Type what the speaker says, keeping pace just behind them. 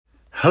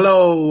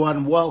Hello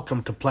and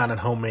welcome to Planet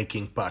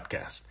Homemaking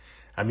Podcast.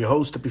 I'm your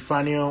host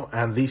Epifanio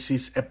and this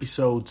is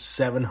episode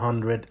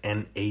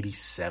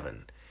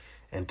 787.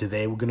 And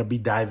today we're going to be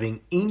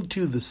diving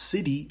into the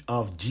city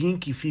of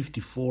Jinki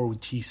 54,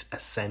 which is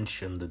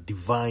Ascension, the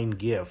divine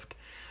gift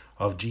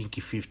of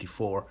Jinki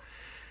 54.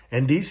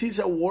 And this is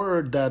a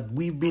word that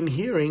we've been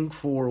hearing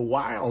for a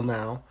while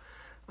now.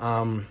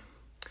 And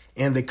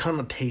the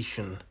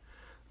connotation,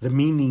 the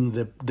meaning,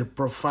 the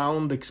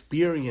profound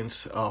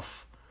experience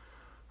of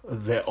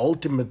the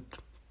ultimate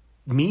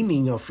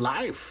meaning of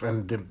life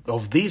and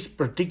of this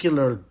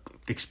particular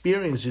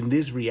experience in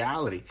this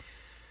reality,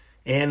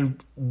 and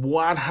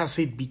what has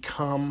it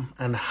become,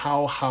 and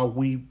how have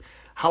we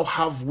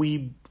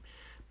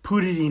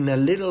put it in a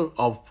little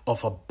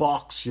of a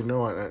box,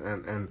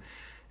 and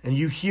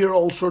you hear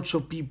all sorts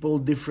of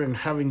people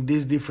having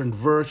these different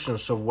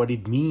versions of what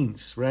it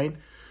means, right?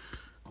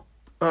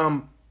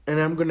 And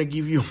I'm gonna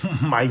give you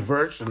my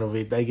version of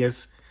it, I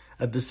guess,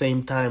 at the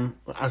same time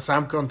as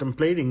I'm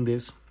contemplating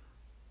this.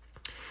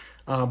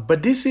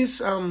 But this is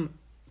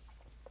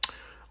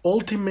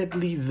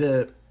ultimately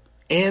the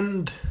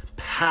end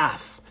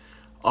path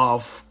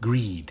of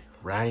greed,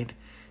 right?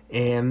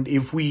 And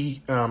if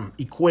we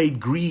equate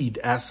greed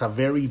as a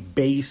very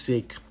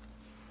basic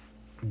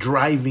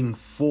driving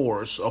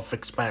force of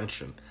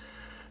expansion,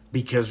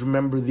 because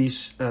remember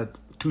these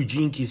two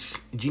Jinkis,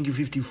 Jinki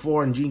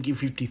 54 and Jinki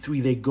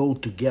 53, they go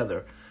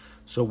together.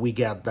 So we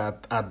got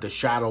that at the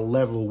shadow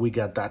level, we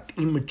got that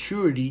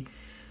immaturity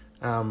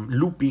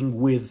looping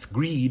with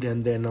greed,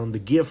 and then on the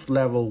gift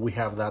level, we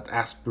have that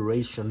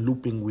aspiration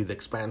looping with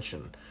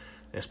expansion.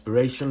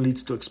 Aspiration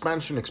leads to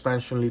expansion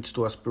leads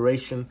to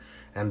aspiration,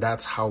 and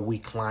that's how we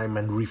climb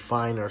and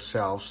refine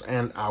ourselves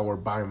and our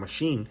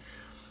biomachine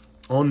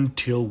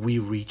until we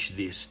reach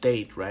this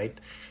state, right?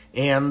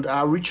 And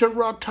Richard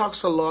Roth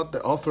talks a lot,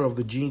 the author of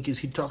the Jinkis,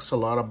 he talks a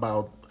lot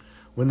about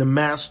when the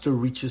master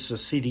reaches a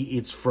city,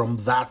 it's from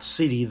that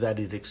city that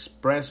it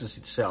expresses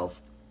itself.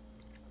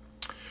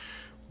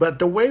 But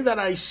the way that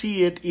I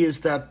see it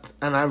is that,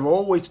 and I've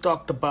always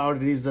talked about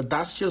it, is that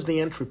that's just the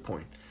entry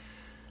point.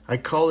 I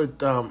call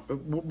it,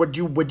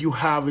 what you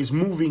have is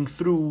moving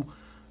through,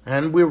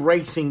 and we're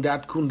racing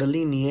that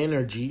Kundalini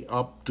energy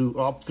up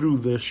through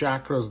the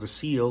chakras, the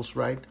seals,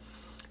 right?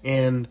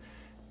 And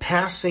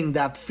passing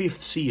that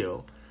fifth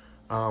seal,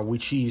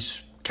 which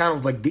is kind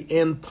of like the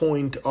end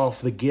point of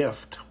the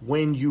gift,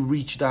 when you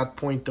reach that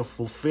point of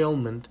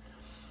fulfillment,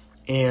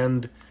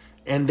 and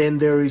then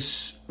there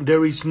is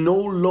no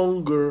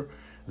longer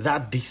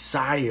that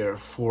desire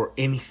for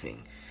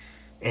anything,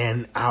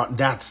 and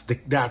that's the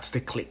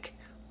click,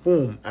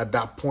 boom. At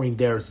that point,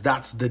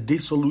 that's the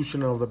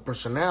dissolution of the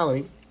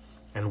personality,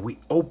 and we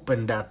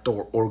open that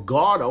door, or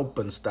God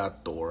opens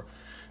that door,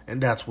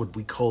 and that's what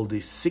we call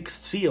the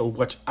sixth seal,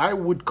 which I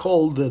would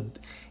call the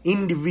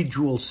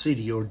individual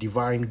city or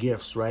divine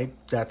gifts, right?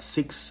 That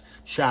sixth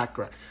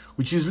chakra,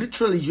 which is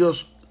literally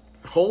just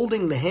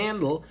holding the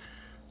handle,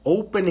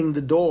 opening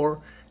the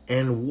door,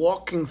 and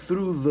walking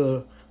through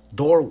the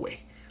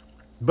doorway.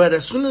 But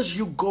as soon as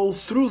you go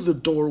through the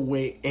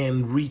doorway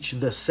and reach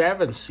the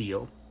seventh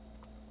seal,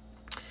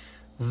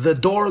 the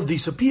door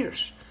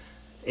disappears,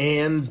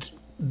 and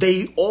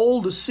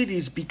all the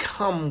cities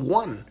become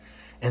one.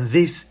 And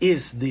this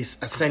is this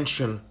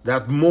ascension,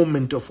 that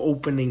moment of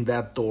opening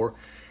that door,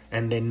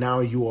 and then now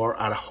you are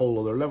at a whole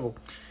other level.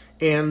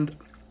 And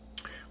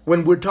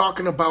when we're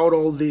talking about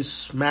all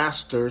these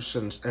masters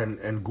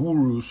and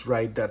gurus,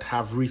 right, that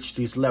have reached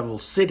this level,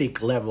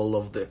 Siddhic level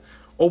of the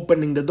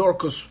opening the door,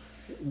 because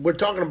we're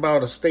talking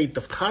about a state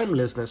of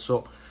timelessness,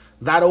 so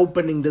that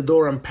opening the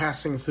door and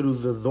passing through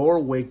the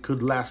doorway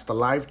could last a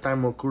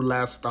lifetime or could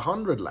last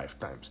 100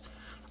 lifetimes.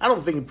 I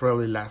don't think it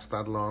probably lasts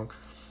that long.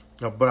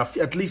 But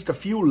at least a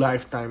few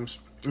lifetimes.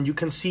 And you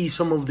can see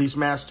some of these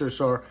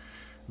masters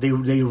they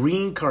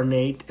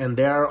reincarnate, and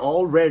they are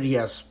already,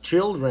 as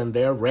children,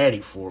 they're ready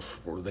for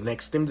the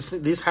next thing.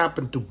 This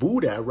happened to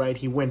Buddha, right?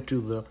 He went to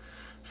the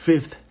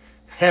fifth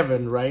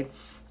heaven, right?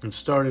 And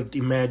started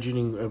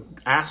imagining,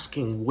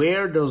 asking,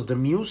 where does the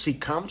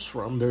music comes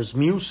from? There's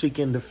music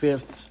in the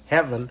fifth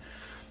heaven,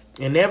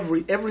 and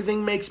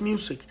everything makes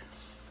music.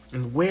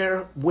 And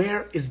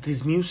where is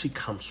this music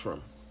comes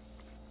from?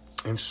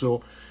 And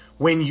so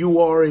when you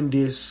are in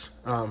these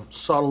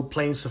subtle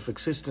planes of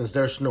existence,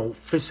 there's no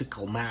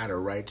physical matter,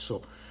 right?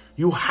 So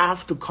you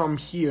have to come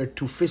here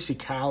to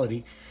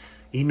physicality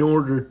in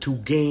order to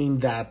gain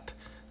that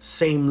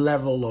same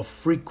level of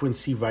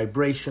frequency,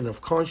 vibration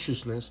of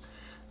consciousness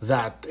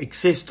that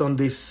exists on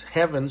these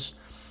heavens,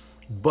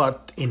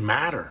 but in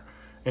matter.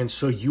 And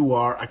so you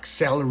are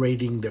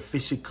accelerating the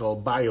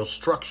physical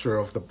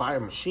biostructure of the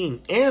biomachine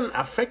and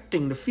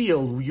affecting the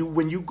field.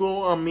 When you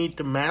go and meet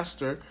the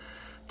master,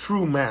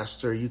 true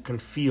master, you can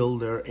feel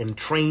their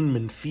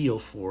entrainment feel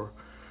for,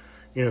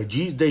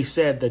 they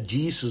said that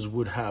Jesus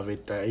would have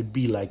it'd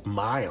be like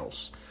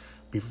miles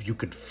if you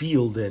could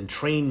feel the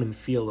entrainment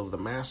feel of the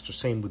master.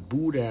 Same with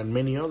Buddha and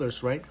many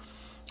others, right?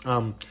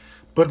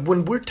 But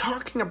when we're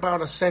talking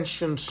about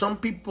ascension, some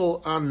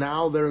people are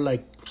now, they're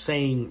like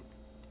saying,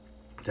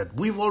 that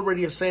we've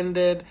already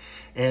ascended,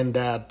 and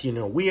that,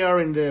 we are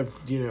in the,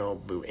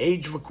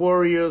 age of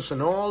Aquarius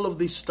and all of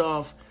this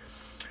stuff.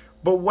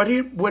 But what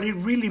it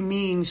really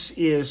means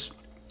is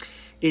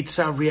it's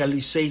a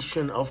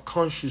realization of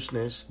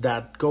consciousness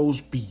that goes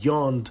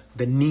beyond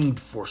the need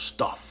for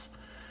stuff,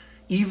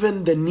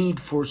 even the need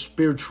for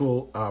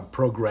spiritual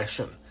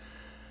progression.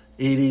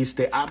 It is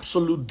the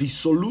absolute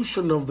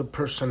dissolution of the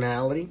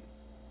personality,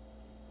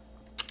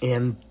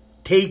 and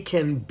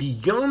taken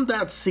beyond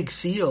that sixth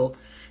seal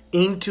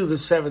into the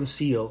seventh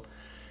seal,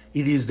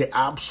 it is the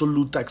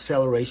absolute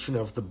acceleration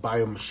of the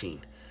biomachine,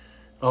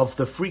 of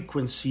the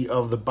frequency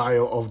of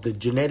the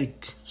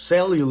genetic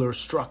cellular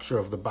structure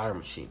of the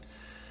biomachine.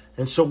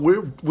 And so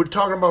we're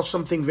talking about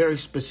something very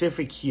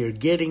specific here,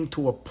 getting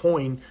to a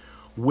point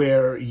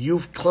where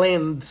you've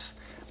cleansed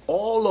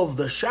all of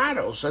the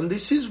shadows. And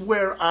this is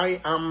where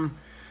I am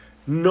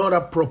not a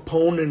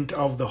proponent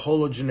of the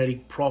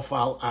hologenetic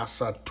profile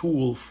as a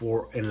tool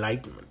for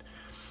enlightenment.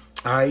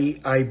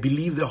 I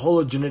believe the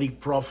hologenetic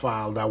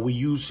profile that we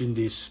use in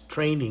this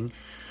training,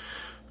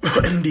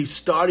 the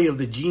study of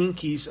the gene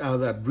keys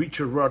that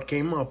Richard Rudd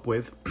came up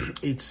with,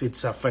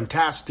 it's a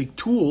fantastic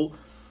tool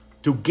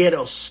to get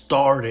us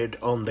started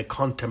on the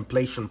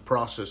contemplation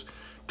process,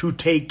 to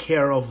take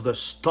care of the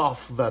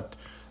stuff that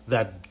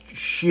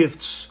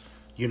shifts,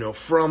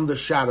 from the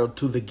shadow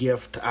to the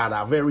gift at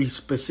a very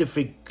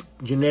specific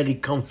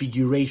genetic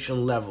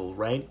configuration level,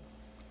 right?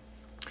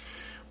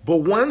 But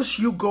once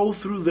you go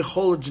through the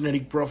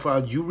hologenetic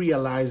profile, you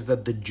realize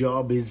that the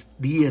job is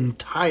the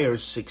entire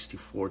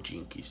 64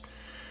 gene keys.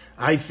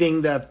 I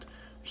think that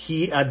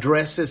he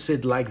addresses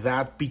it like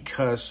that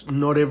because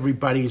not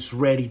everybody is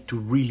ready to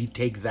really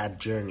take that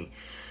journey.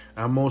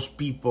 Most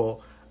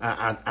people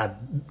at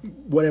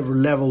whatever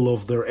level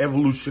of their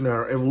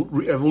evolutionary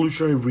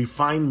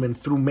refinement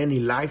through many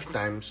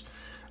lifetimes,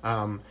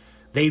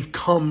 they've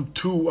come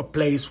to a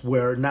place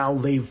where now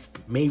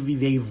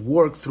they've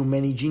worked through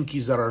many gene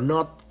keys that are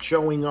not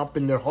showing up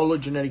in their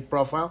hologenetic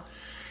profile,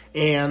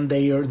 and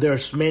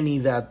there's many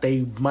that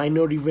they might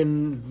not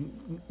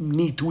even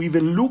need to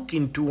even look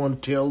into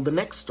until the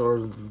next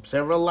or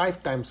several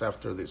lifetimes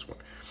after this one.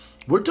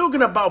 We're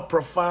talking about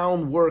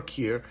profound work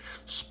here,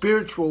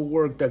 spiritual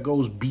work that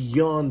goes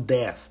beyond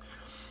death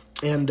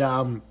and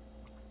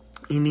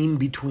in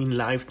between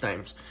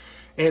lifetimes.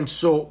 And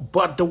so,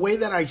 but the way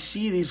that I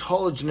see this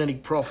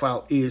hologenetic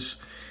profile is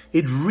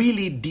it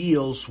really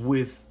deals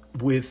with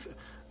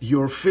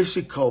your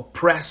physical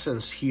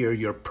presence here,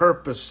 your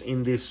purpose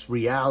in this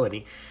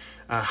reality.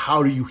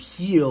 How do you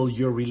heal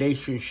your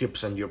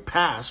relationships and your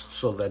past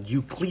so that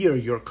you clear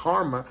your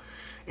karma?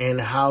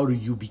 And how do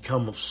you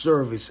become of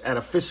service at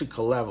a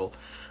physical level?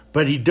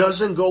 But it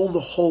doesn't go the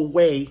whole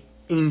way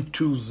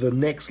into the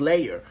next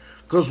layer,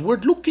 because we're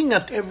looking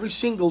at every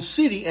single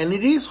city, and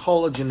it is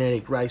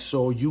hologenetic, right?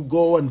 So you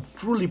go and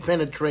truly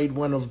penetrate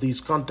one of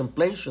these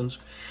contemplations,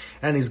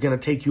 and it's going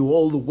to take you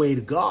all the way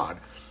to God.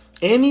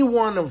 Any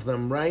one of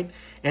them, right?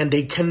 And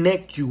they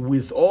connect you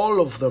with all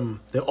of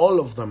them,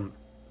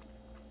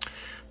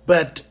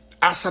 But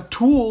as a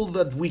tool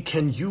that we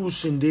can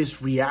use in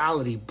this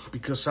reality,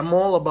 because I'm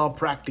all about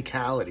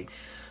practicality,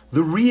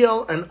 the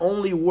real and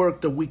only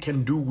work that we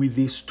can do with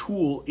this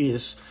tool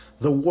is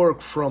the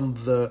work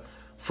from the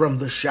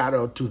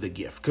shadow to the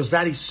gift, because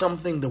that is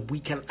something that we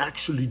can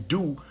actually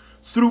do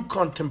through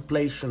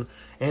contemplation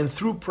and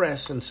through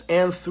presence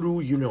and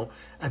through,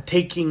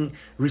 taking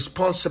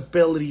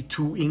responsibility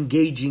to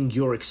engaging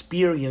your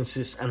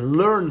experiences and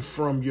learn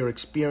from your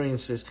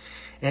experiences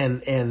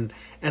and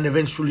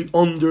eventually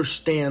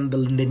understand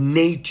the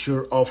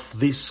nature of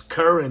these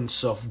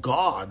currents of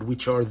God,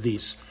 which are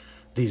these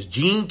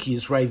gene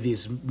keys, right?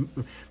 These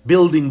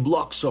building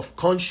blocks of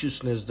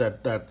consciousness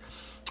that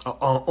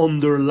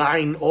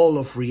underline all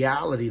of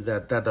reality,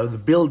 that are the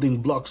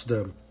building blocks,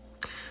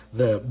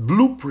 the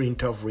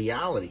blueprint of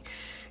reality,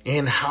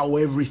 and how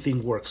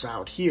everything works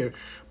out here.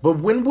 But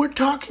when we're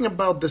talking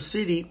about the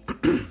city,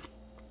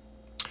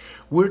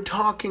 we're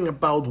talking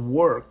about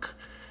work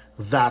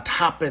that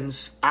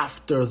happens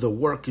after the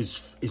work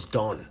is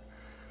done.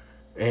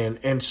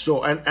 And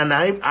so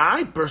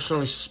I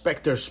personally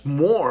suspect there's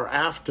more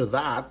after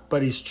that,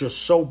 but it's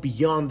just so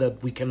beyond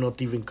that we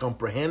cannot even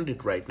comprehend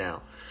it right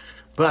now.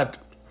 But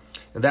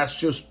that's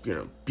just,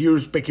 pure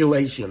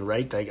speculation,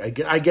 right? I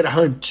get a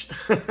hunch.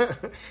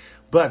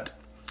 But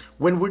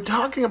when we're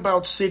talking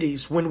about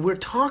cities, when we're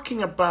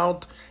talking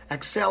about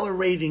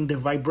accelerating the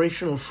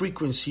vibrational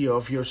frequency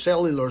of the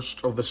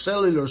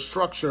cellular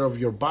structure of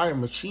your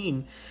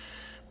biomachine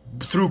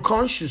through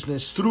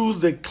consciousness, through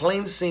the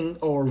cleansing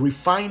or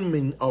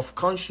refinement of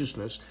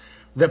consciousness,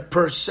 the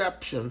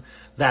perception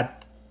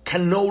that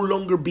can no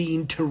longer be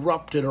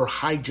interrupted or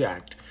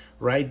hijacked,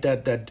 right?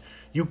 That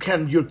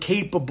you're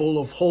capable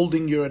of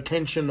holding your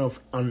attention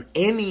on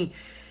any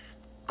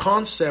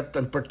concept,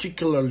 and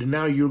particularly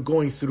now you're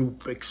going through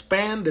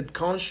expanded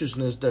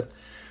consciousness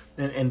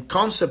and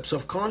concepts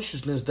of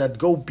consciousness that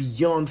go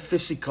beyond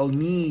physical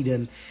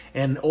need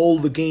and all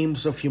the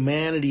games of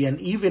humanity and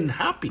even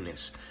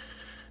happiness,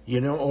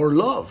 or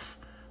love.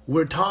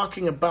 We're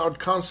talking about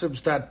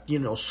concepts that,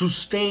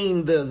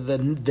 sustain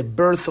the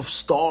birth of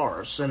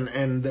stars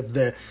and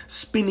the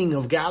spinning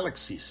of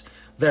galaxies,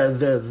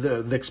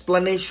 the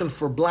explanation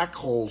for black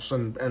holes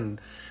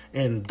and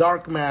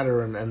dark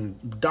matter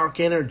and dark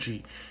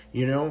energy.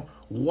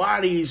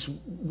 What is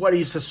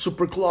a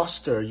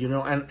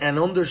supercluster? And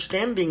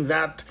understanding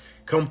that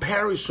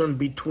comparison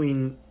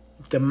between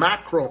the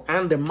macro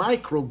and the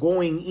micro,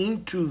 going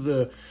into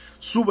the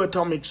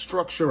subatomic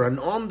structure and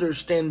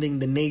understanding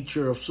the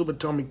nature of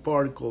subatomic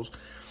particles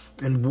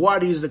and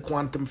what is the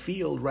quantum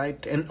field,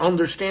 right? And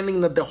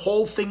understanding that the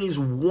whole thing is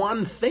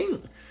one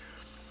thing.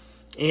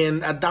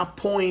 And at that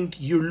point,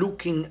 you're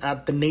looking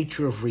at the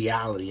nature of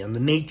reality and the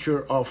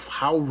nature of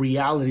how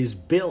reality is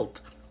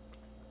built.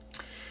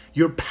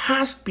 You're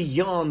past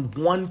beyond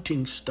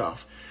wanting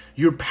stuff.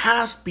 You're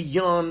past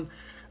beyond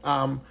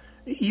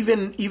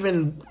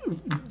even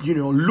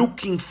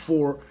looking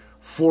for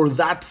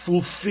that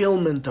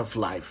fulfillment of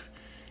life.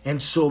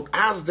 And so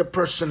as the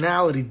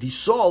personality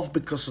dissolves,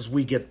 because as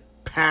we get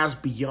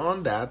past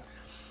beyond that,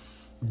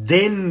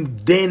 then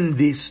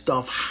this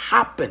stuff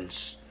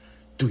happens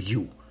to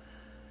you.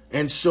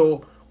 And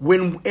so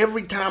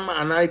every time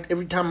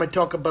I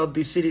talk about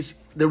these cities,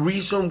 the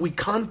reason we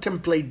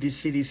contemplate these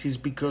cities is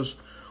because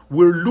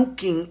we're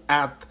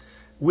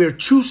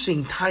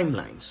choosing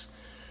timelines.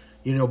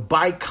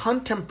 By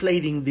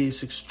contemplating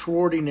these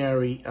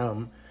extraordinary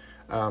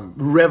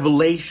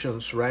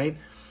revelations, right?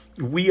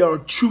 We are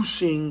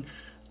choosing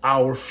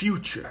our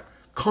future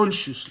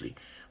consciously.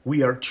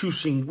 We are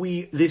choosing,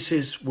 this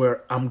is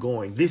where I'm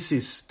going. This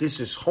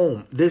is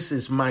home. This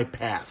is my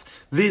path.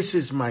 This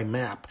is my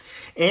map.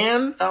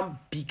 And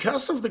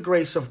because of the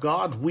grace of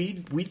God, we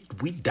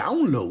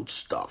download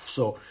stuff.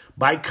 So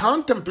by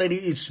contemplating,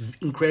 it's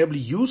incredibly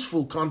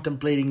useful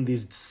contemplating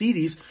these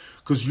cities,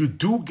 because you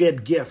do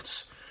get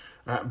gifts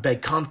by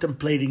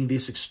contemplating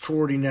these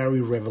extraordinary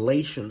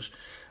revelations.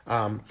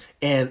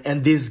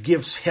 And these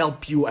gifts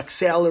help you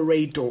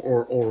accelerate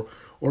or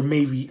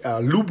maybe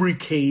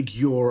lubricate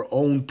your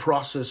own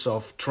process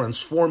of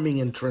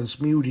transforming and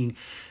transmuting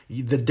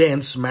the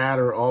dense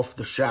matter of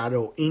the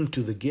shadow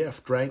into the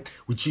gift, right?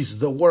 Which is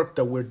the work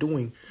that we're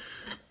doing.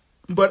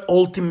 But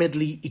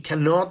ultimately, it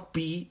cannot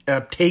be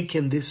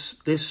taken, this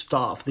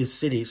stuff, these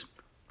cities.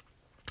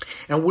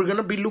 And we're going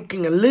to be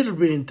looking a little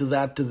bit into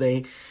that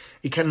today.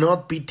 It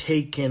cannot be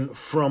taken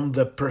from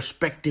the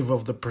perspective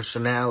of the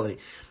personality.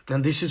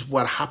 And this is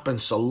what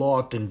happens a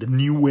lot in the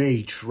New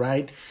Age,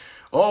 right?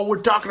 Oh,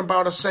 we're talking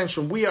about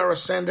ascension. We are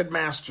ascended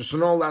masters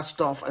and all that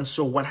stuff. And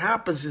so what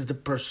happens is the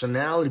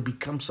personality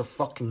becomes a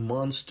fucking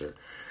monster.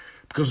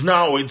 Because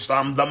now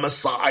I'm the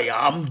Messiah.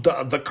 I'm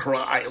the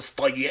Christ.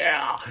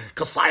 Yeah.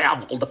 Because I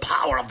have all the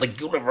power of the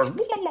universe.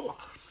 Blah, blah, blah.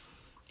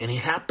 And it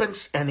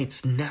happens, and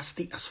it's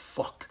nasty as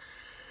fuck.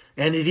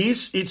 And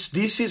this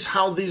is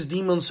how these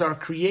demons are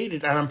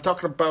created. And I'm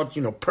talking about,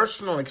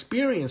 personal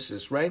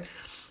experiences, right?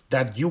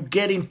 That you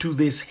get into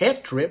this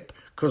head trip.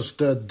 Because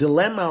the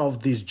dilemma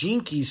of this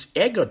jinky is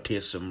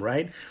egotism,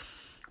 right?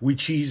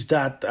 Which is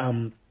that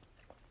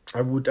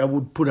I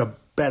would put a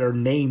better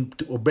name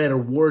or better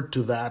word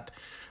to that.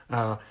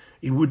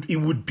 It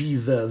would be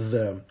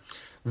the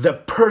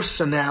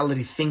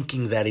personality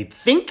thinking that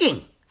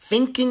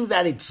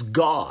it's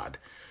God.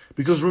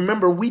 Because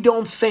remember, we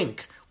don't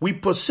think. We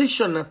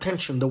position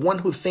attention. The one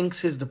who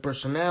thinks is the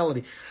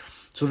personality.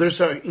 So there's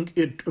a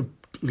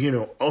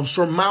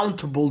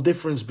unsurmountable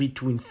difference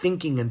between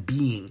thinking and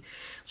being.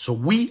 So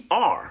we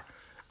are.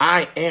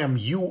 I am,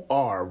 you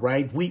are,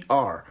 right? We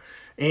are.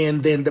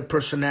 And then the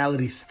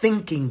personality is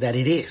thinking that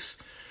it is.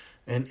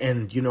 And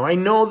I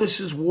know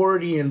this is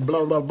wordy and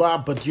blah, blah, blah,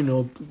 but,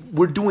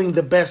 we're doing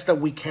the best that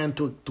we can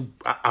to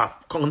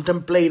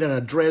contemplate and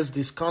address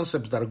these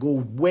concepts that go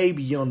way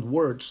beyond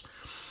words.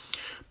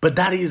 But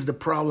that is the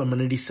problem,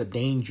 and it is a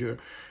danger.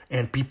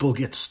 And people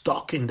get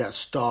stuck in that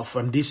stuff.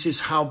 And this is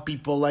how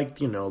people like,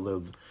 the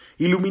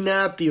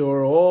Illuminati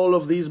or all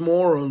of these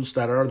morons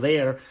that are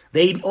there,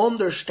 they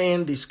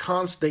understand this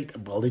concept.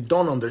 Well, they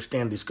don't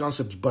understand these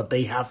concepts, but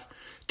they have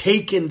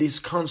taken these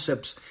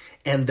concepts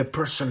and the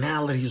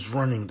personality is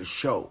running the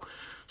show.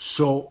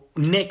 So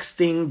next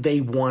thing they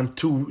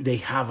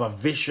have a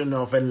vision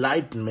of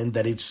enlightenment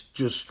that it's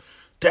just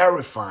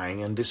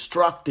terrifying and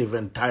destructive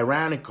and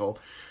tyrannical,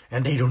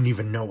 and they don't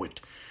even know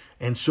it.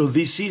 And so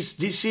this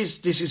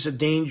is a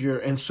danger.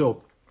 And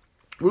so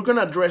we're going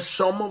to address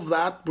some of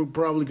that. We're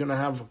probably going to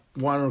have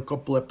one or a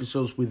couple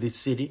episodes with this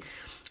city,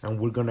 and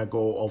we're going to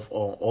go of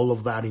all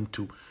of that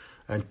into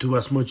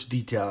as much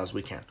detail as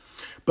we can.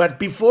 But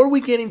before we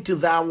get into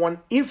that one,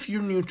 if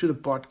you're new to the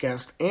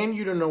podcast and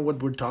you don't know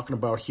what we're talking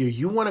about here,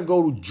 you want to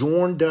go to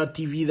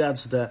journ.tv.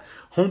 That's the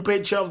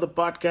homepage of the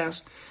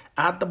podcast.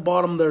 At the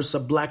bottom, there's a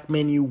black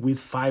menu with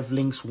 5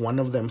 links. One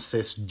of them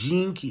says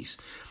Gene Keys.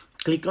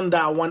 Click on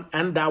that one,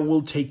 and that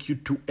will take you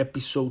to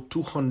episode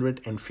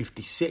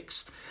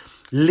 256.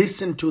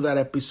 Listen to that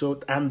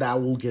episode, and that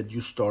will get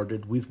you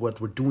started with what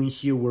we're doing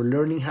here. We're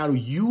learning how to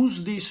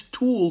use this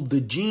tool,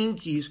 the Gene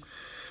Keys,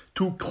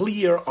 to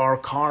clear our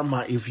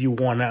karma, if you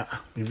wanna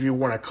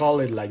call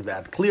it like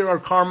that. Clear our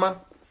karma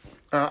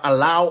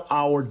allow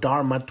our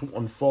Dharma to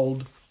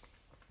unfold.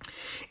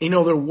 In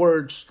other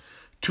words,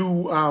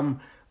 to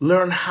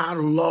learn how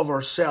to love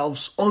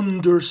ourselves,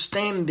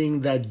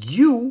 understanding that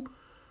you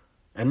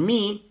and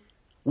me,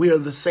 we are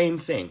the same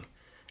thing,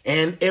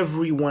 and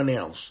everyone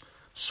else.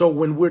 So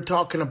when we're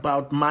talking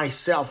about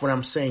myself, when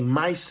I'm saying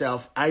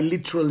myself, I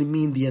literally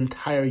mean the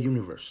entire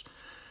universe.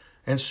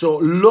 And so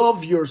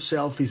love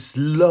yourself is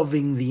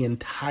loving the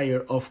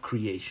entire of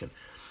creation.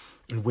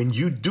 And when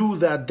you do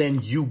that,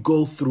 then you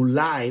go through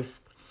life,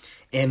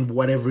 and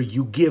whatever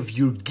you give,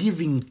 you're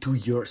giving to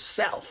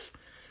yourself.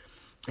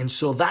 And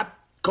so that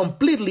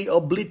completely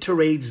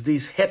obliterates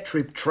this head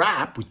trip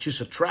trap, which is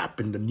a trap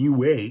in the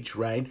new age,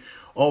 right?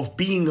 Of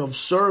being of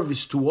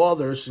service to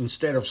others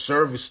instead of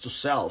service to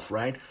self,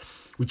 right?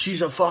 Which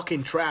is a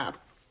fucking trap.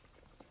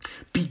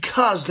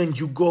 Because then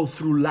you go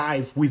through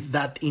life with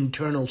that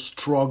internal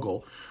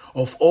struggle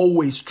of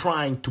always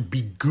trying to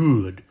be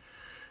good.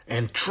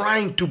 And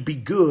trying to be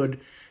good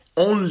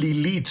only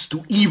leads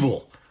to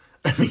evil.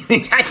 I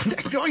mean, I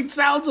know it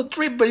sounds a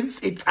trip, but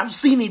it's I've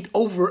seen it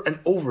over and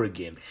over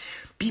again.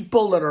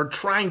 People that are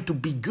trying to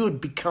be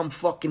good become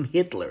fucking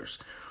Hitlers.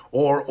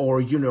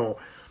 Or you know,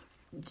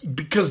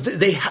 because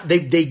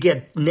they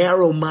get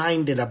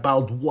narrow-minded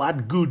about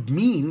what good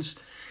means.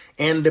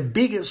 And the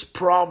biggest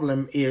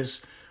problem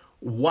is,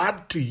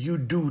 what do you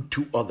do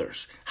to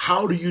others?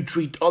 How do you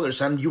treat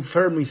others? And you've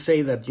heard me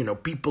say that, you know,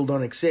 people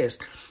don't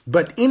exist.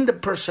 But in the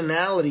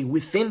personality,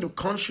 within the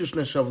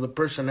consciousness of the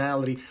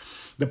personality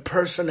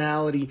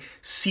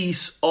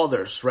sees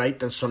others,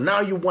 right? And so now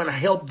you want to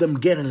help them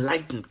get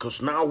enlightened,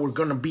 because now we're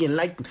going to be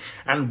enlightened.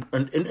 And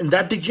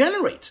that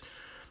degenerates.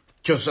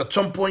 Because at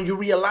some point you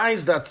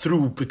realize that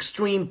through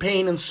extreme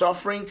pain and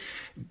suffering,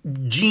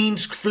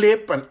 genes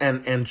flip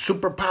and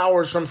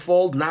superpowers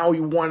unfold. Now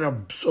you want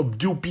to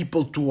subdue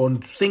people to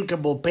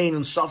unthinkable pain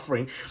and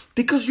suffering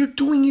because you're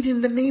doing it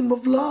in the name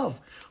of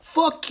love.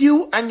 Fuck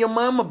you and your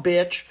mama,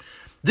 bitch.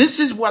 This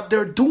is what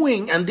they're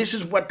doing, and this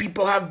is what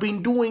people have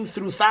been doing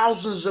through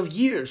thousands of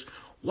years.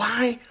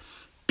 Why?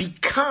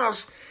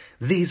 Because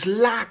this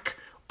lack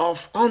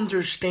of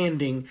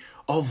understanding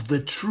of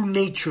the true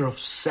nature of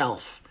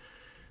self.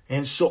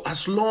 And so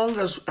as long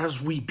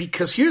as we,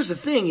 because here's the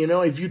thing, you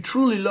know, if you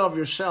truly love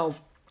yourself,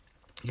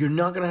 you're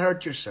not going to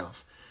hurt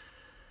yourself.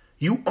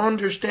 You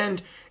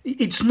understand,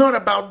 it's not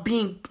about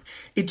being,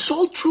 it's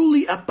all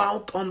truly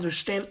about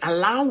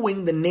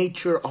allowing the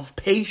nature of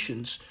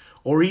patience,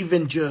 or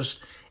even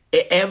just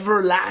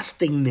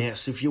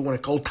everlastingness, if you want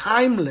to call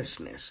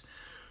timelessness,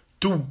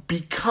 to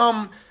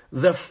become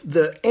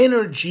the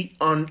energy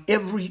on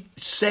every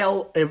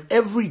cell,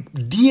 every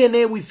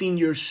DNA within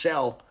your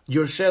cell,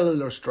 your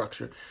cellular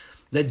structure,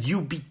 that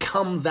you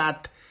become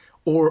that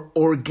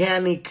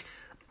organic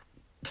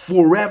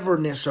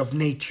foreverness of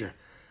nature.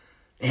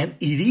 And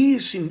it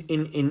is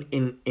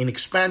in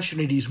expansion,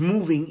 it is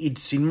moving,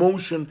 it's in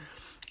motion,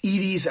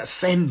 it is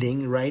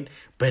ascending, right?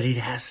 But it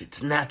has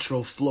its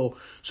natural flow.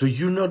 So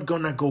you're not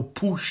gonna go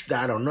push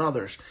that on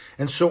others.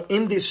 And so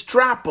in this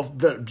trap of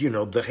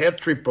the head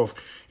trip of,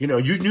 you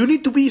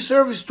need to be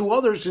service to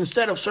others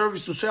instead of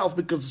service to self,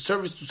 because the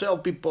service to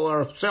self people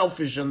are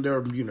selfish and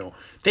they're,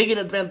 taking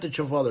advantage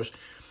of others.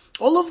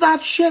 All of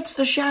that sheds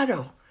the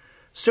shadow.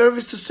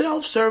 Service to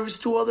self, service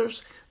to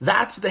others.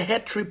 That's the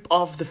head trip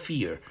of the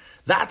fear.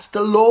 That's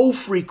the low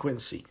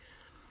frequency.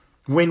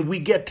 When we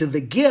get to the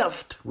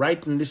gift,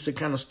 right, and this is the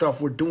kind of stuff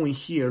we're doing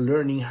here,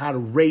 learning how to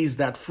raise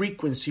that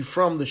frequency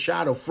from the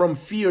shadow, from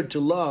fear to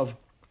love,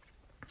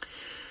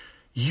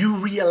 you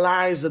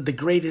realize that the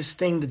greatest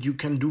thing that you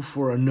can do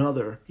for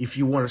another, if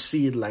you want to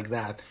see it like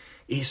that,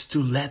 is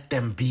to let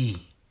them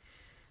be.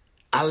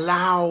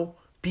 Allow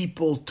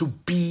people to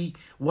be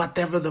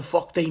whatever the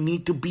fuck they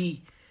need to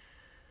be,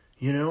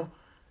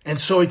 And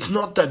so it's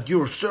not that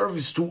you're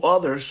service to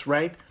others,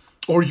 right,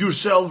 or your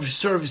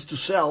service to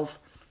self,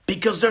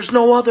 because there's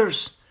no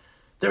others.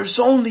 There's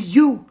only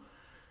you.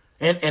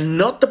 And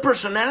not the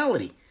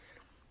personality.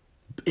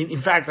 In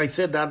fact, I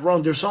said that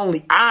wrong. There's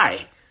only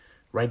I,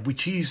 right?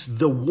 Which is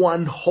the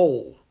one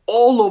whole.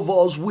 All of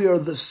us, we are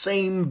the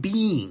same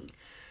being.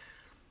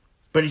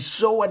 But it's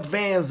so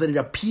advanced that it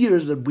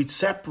appears that we're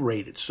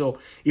separated. So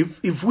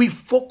if we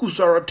focus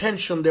our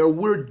attention there,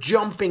 we're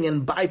jumping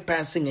and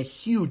bypassing a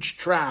huge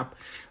trap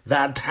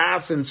that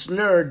has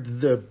ensnared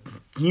the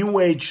New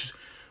Age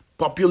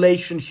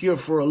population here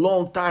for a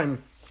long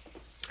time,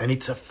 and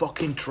it's a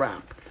fucking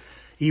trap.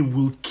 It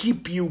will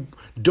keep you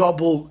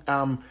double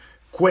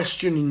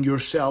questioning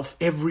yourself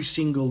every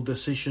single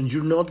decision.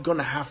 You're not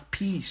gonna have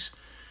peace,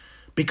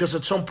 because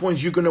at some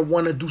point you're gonna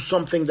want to do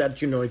something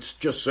that it's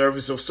just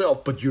service of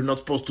self, but you're not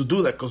supposed to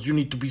do that because you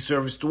need to be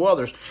service to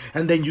others.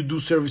 And then you do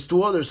service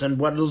to others, and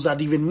what does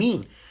that even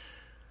mean?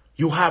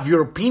 You have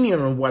your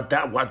opinion on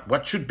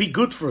what should be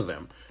good for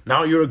them.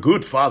 Now you're a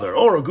good father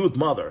or a good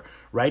mother,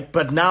 right?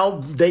 But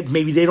now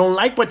maybe they don't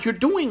like what you're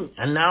doing,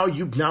 and now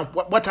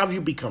what have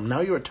you become? Now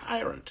you're a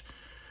tyrant.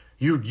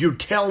 You're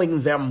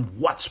telling them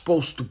what's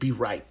supposed to be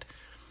right,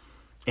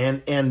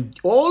 and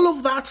all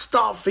of that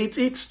stuff.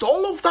 It's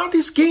all of that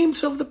is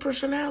games of the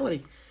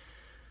personality,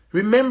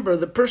 Remember,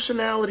 the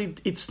personality,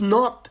 it's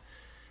not,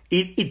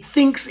 it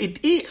thinks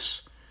it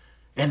is.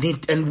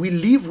 And we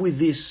live with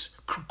this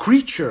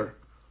creature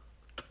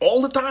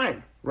all the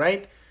time,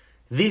 right?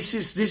 This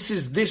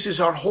is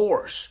our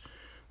horse,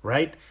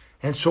 right?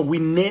 And so we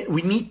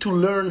need to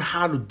learn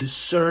how to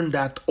discern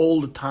that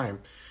all the time.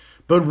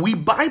 But we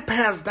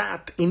bypass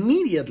that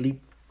immediately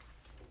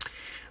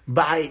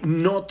by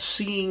not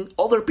seeing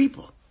other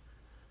people.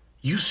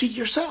 You see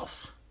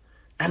yourself,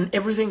 and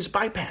everything's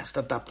bypassed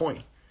at that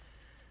point.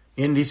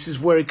 And this is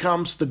where it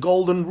comes, the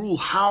golden rule.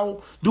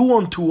 How do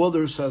unto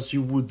others as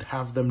you would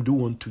have them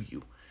do unto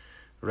you,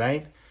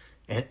 right?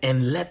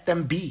 And let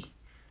them be.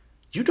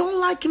 You don't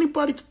like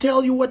anybody to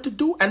tell you what to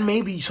do, and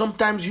maybe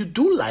sometimes you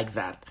do like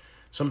that.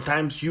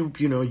 Sometimes you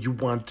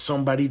want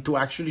somebody to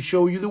actually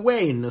show you the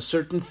way in a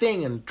certain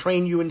thing and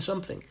train you in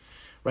something,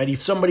 right?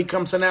 If somebody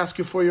comes and asks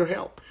you for your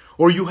help,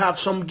 or you have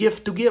some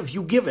gift to give,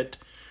 you give it,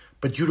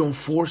 but you don't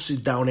force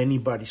it down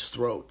anybody's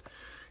throat.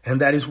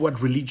 And that is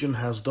what religion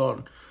has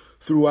done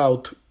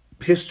throughout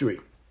history.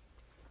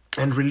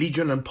 And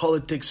religion and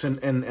politics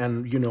and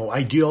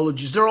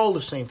ideologies, they're all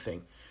the same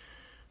thing.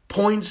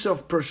 Points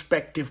of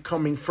perspective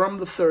coming from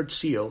the third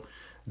seal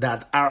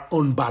that are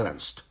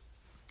unbalanced.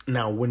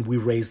 Now, when we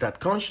raise that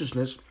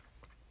consciousness,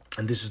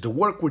 and this is the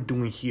work we're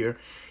doing here,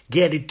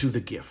 get it to the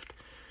gift.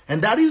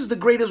 And that is the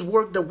greatest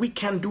work that we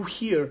can do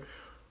here.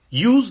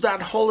 Use that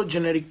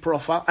hologenetic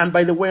profile. And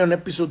by the way, on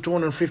episode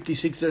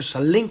 256, there's a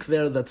link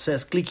there that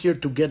says, click here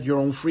to get your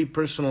own free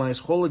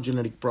personalized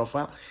hologenetic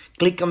profile.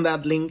 Click on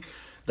that link.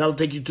 That'll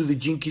take you to the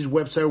Gene Keys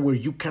website where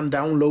you can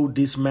download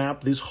this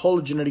map, this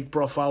hologenetic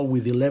profile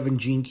with 11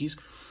 Gene Keys.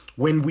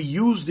 When we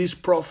use this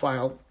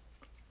profile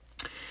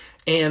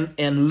and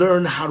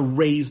learn how to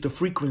raise the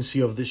frequency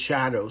of the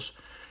shadows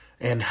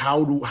and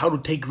how to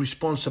take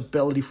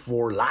responsibility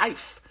for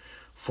life,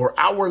 for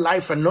our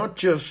life, and not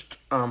just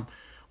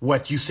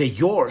what you say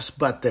yours,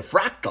 but the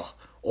fractal,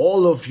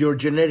 all of your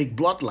genetic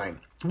bloodline,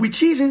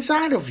 which is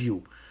inside of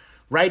you.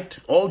 Right?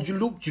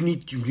 You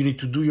need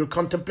to do your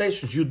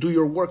contemplations, you do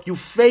your work, you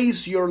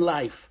face your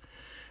life.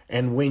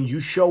 And when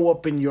you show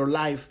up in your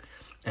life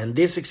and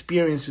this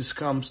experiences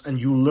comes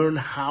and you learn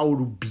how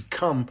to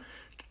become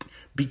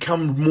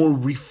more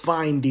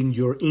refined in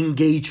your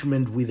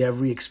engagement with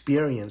every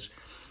experience,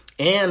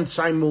 and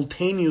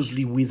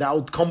simultaneously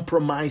without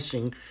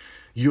compromising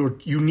your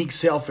unique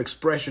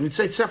self-expression. It's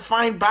a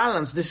fine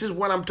balance. This is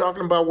what I'm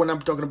talking about when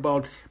I'm talking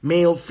about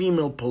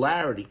male-female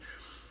polarity.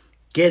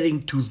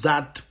 Getting to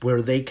that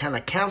where they kind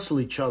of cancel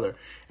each other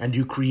and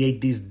you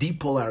create this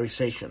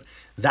depolarization.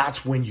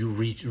 That's when you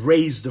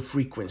raise the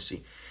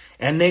frequency.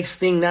 And next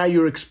thing, now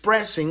you're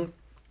expressing,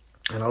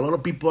 and a lot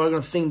of people are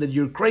going to think that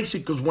you're crazy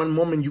because one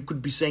moment you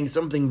could be saying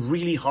something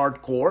really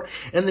hardcore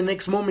and the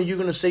next moment you're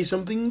going to say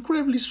something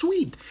incredibly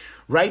sweet,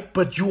 right?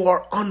 But you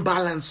are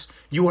unbalanced.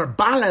 You are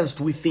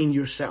balanced within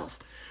yourself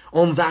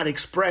on that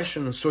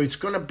expression. So it's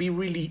going to be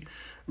really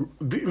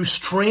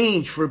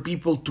strange for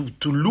people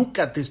to look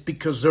at this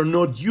because they're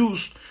not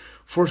used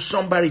for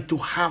somebody to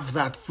have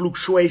that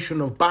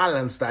fluctuation of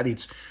balance, that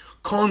it's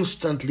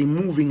constantly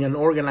moving and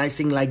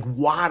organizing like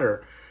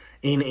water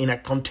in a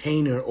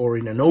container or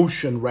in an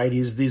ocean, right?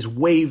 Is these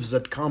waves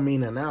that come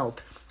in and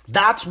out.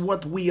 That's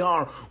what we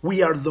are.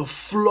 We are the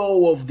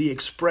flow of the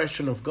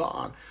expression of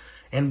God.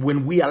 And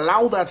when we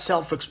allow that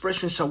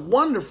self-expression, it's a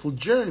wonderful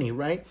journey,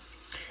 right?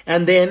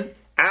 And then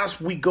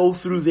as we go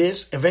through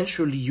this,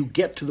 eventually you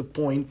get to the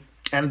point,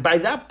 and by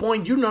that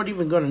point, you're not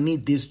even going to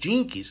need these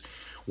Gene Keys.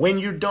 When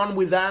you're done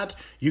with that,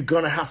 you're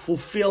going to have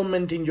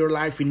fulfillment in your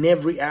life, in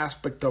every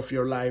aspect of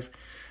your life,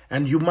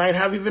 and you might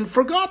have even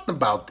forgotten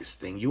about this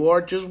thing. You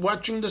are just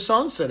watching the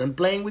sunset and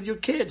playing with your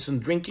kids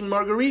and drinking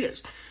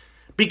margaritas.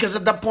 Because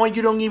at that point,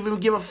 you don't even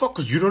give a fuck,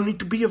 because you don't need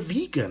to be a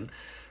vegan,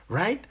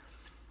 right?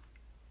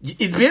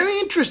 It's very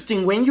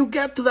interesting when you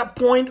get to that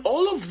point,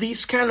 all of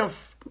these kind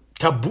of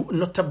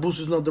taboos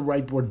is not the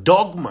right word,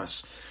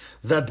 dogmas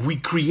that we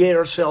create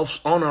ourselves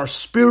on our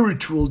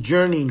spiritual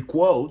journey, in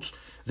quotes,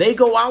 they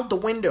go out the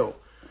window.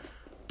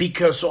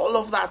 Because all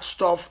of that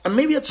stuff, and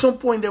maybe at some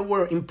point they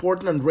were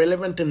important and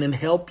relevant and then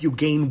help you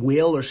gain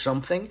will or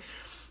something,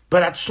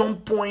 but at some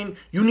point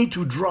you need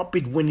to drop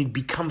it when it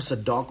becomes a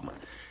dogma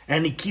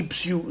and it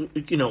keeps you,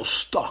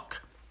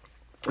 stuck.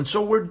 And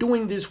so we're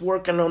doing this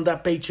work, and on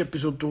that page,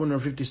 episode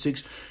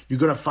 256, you're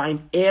going to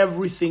find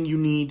everything you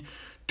need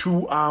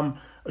to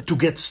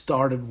get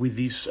started with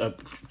this,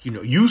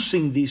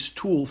 using this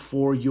tool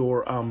for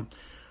your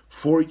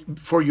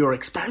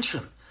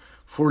expansion,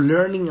 for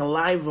learning a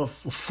life of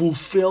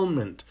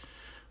fulfillment,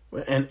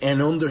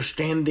 and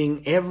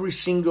understanding every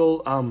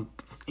single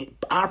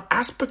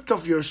aspect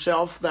of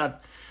yourself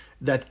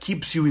that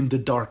keeps you in the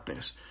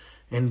darkness.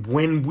 And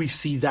when we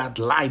see that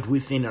light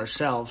within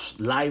ourselves,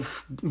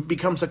 life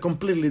becomes a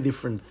completely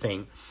different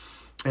thing.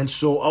 And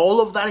so all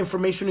of that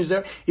information is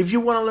there. If you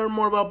want to learn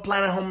more about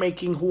Planet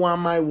Homemaking, who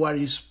am I, what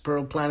is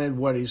Pearl Planet,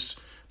 what is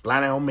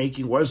Planet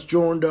Homemaking, what is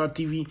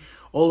Jorn.tv,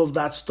 all of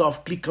that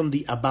stuff, click on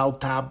the About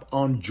tab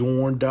on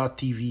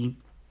Jorn.tv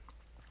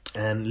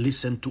and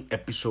listen to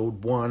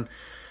episode 1.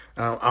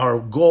 Our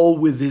goal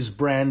with this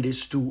brand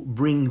is to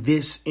bring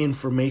this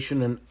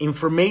information, and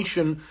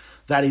information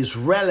that is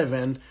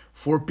relevant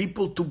for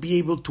people to be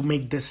able to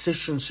make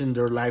decisions in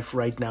their life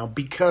right now,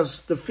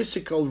 because the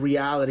physical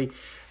reality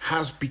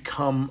has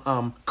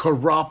become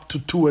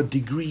corrupt to a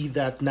degree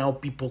that now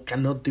people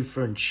cannot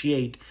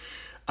differentiate.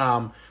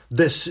 Cannot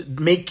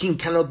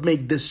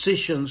make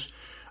decisions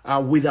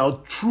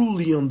without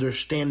truly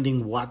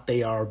understanding what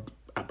they are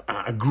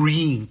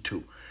agreeing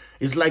to.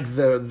 It's like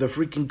the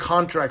freaking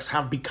contracts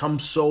have become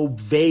so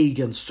vague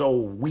and so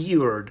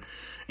weird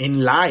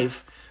in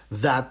life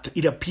that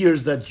it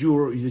appears that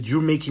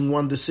you're making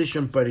one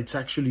decision, but it's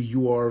actually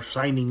you are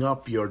signing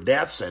up your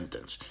death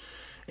sentence.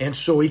 And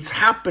so it's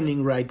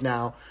happening right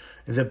now.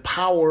 The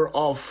power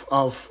of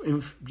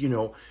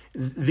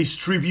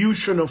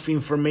distribution of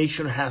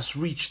information has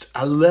reached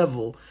a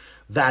level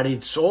that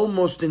it's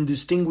almost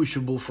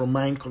indistinguishable from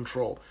mind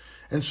control.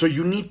 And so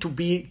you need to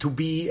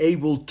be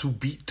able to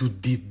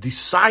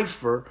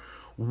decipher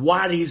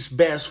what is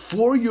best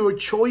for your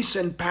choice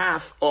and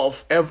path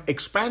of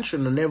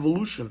expansion and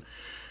evolution.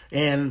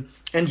 And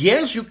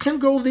yes, you can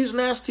go these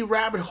nasty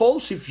rabbit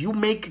holes if you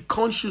make a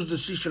conscious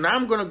decision.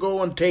 I'm going to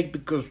go and take,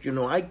 because,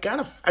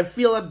 I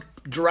feel a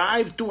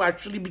drive to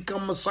actually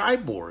become a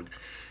cyborg,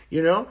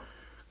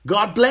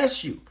 God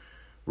bless you,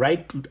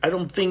 right? I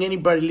don't think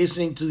anybody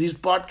listening to this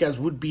podcast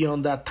would be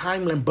on that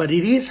timeline, but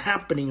it is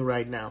happening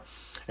right now.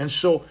 And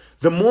so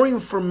the more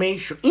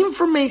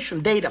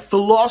information, data,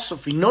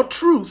 philosophy, not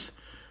truth.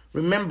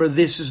 Remember,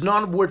 this is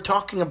not what we're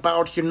talking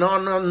about here.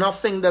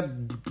 Nothing that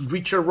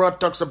Richard Rudd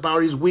talks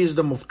about is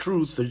wisdom of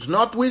truth. It's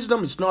not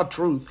wisdom, it's not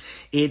truth.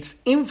 It's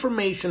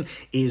information,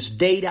 it's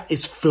data,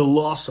 it's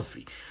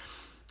philosophy.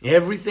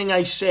 Everything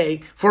I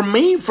say, for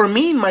me,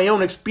 in my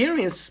own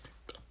experience,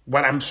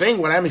 what I'm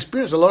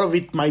experiencing, a lot of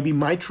it might be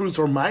my truth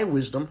or my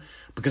wisdom,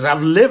 because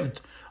I've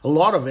lived a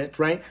lot of it,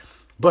 right?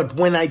 But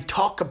when I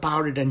talk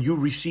about it and you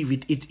receive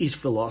it, it is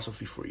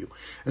philosophy for you.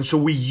 And so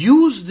we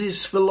use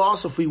this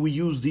philosophy, we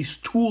use these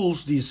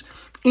tools, this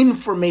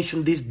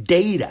information, this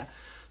data,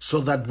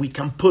 so that we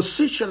can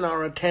position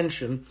our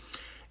attention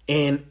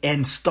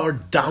and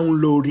start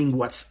downloading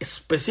what's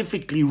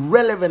specifically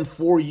relevant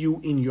for you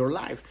in your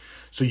life.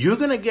 So you're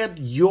going to get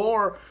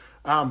your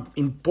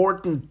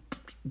important,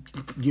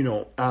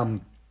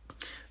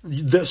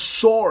 the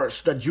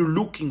source that you're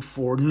looking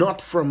for,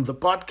 not from the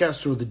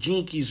podcast or the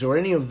Gene Keys or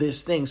any of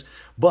these things,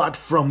 but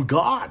from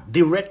God,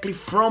 directly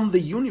from the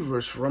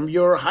universe, from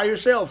your higher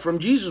self, from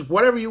Jesus,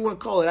 whatever you want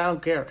to call it, I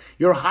don't care.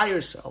 Your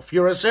higher self,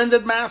 your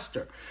ascended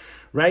master,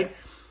 right?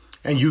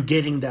 And you're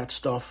getting that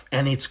stuff,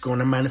 and it's going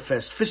to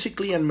manifest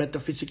physically and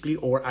metaphysically,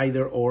 or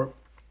either or.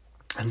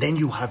 And then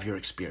you have your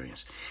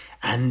experience.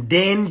 And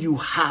then you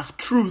have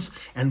truth.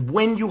 And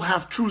when you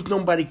have truth,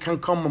 nobody can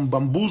come and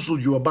bamboozle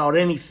you about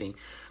anything,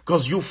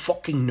 because you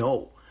fucking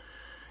know.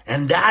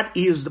 And that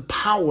is the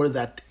power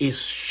that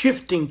is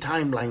shifting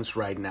timelines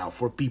right now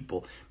for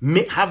people.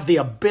 Have the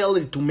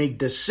ability to make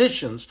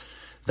decisions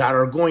that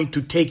are going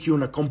to take you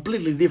in a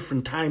completely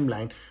different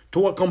timeline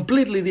to a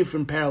completely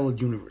different parallel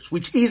universe,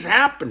 which is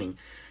happening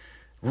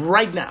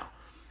right now,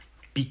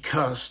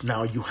 because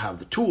now you have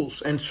the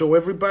tools. And so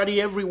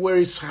everybody everywhere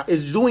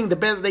is doing the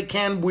best they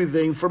can with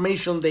the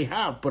information they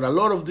have, but a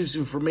lot of this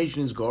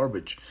information is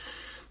garbage.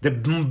 The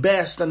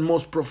best and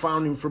most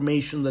profound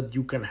information that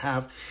you can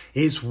have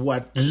is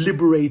what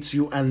liberates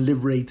you and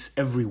liberates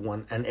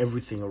everyone and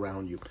everything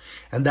around you.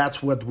 And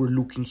that's what we're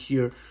looking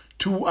here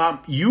to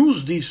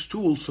use these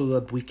tools so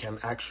that we can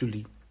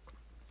actually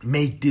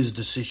make these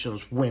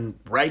decisions when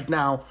right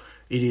now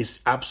it is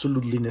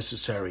absolutely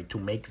necessary to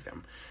make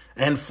them.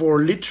 And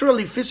for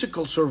literally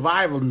physical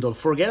survival, and don't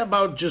forget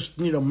about just,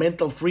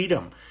 mental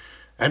freedom.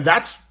 And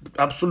that's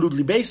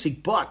absolutely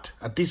basic, but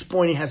at this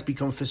point it has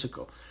become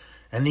physical.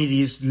 And it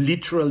is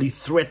literally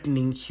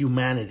threatening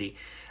humanity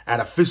at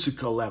a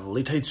physical level.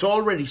 It's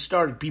already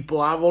started.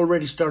 People have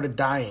already started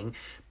dying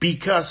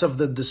because of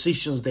the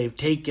decisions they've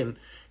taken,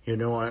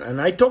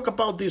 and I talk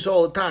about this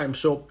all the time.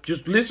 So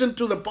just listen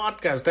to the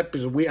podcast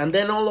episode. And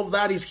then all of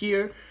that is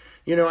here.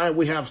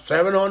 We have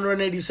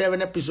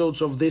 787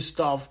 episodes of this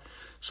stuff.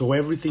 So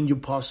everything you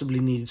possibly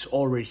need is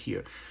already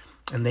here.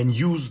 And then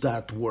use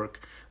that to work.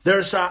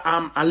 There's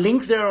a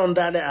link there on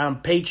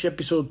that page,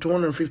 episode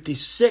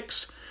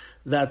 256,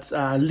 that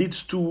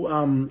leads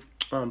to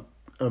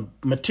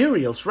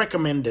materials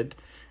recommended,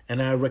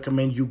 and I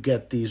recommend you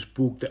get this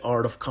book, The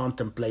Art of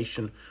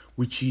Contemplation,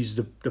 which is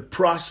the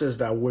process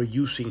that we're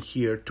using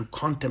here to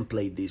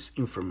contemplate this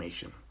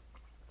information.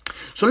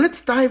 So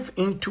let's dive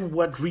into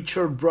what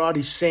Richard Rudd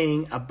is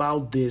saying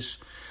about this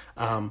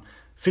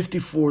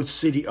 54th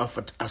city of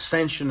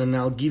Ascension, and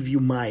I'll give you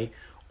my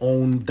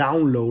own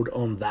download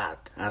on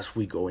that as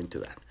we go into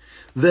that.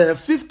 The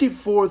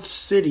 54th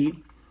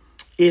city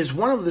is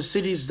one of the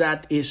cities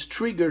that is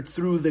triggered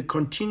through the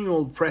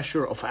continual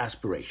pressure of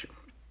aspiration.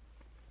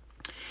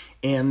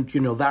 And,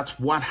 that's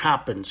what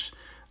happens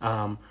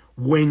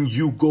when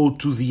you go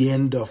to the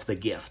end of the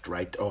gift,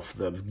 right? Of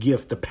the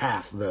gift, the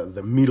path,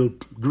 the middle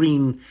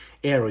green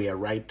area,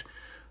 right?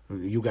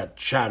 You got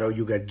shadow,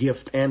 you got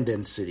gift, and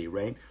then city,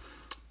 right?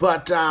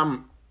 But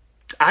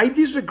I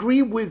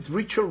disagree with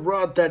Richard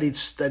Rudd that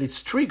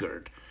it's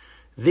triggered.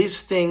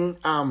 This thing,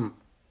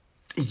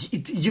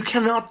 you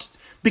cannot,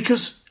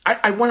 because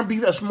I want to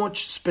be as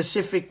much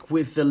specific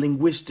with the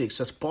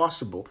linguistics as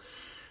possible.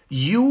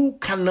 You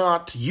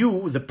cannot,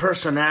 the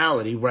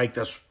personality, right?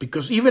 That's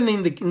because even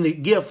in the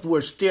gift,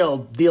 we're still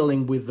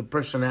dealing with the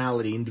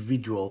personality,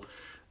 individual,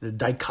 the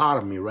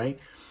dichotomy, right?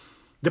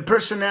 The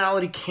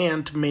personality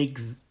can't make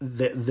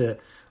the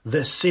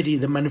city,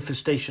 the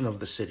manifestation of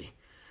the city.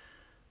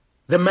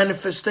 The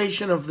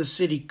manifestation of the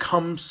city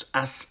comes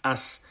as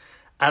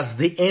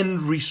the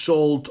end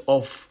result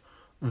of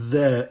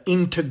the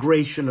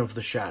integration of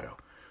the shadow.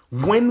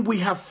 When we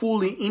have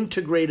fully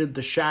integrated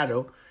the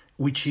shadow,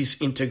 which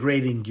is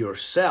integrating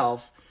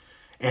yourself,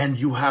 and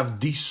you have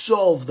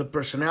dissolved the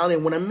personality.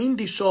 And when I mean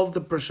dissolve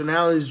the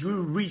personality, is you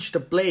reached a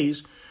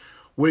place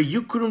where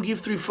you couldn't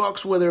give three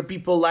fucks whether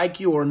people like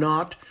you or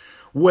not,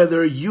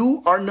 whether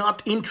you are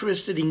not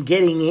interested in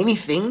getting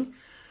anything,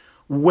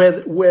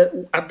 where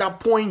at that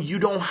point you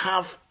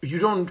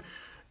don't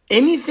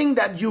anything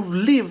that you've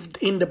lived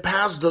in the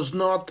past does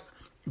not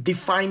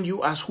define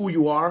you as who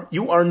you are.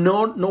 You are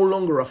no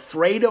longer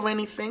afraid of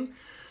anything.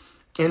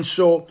 And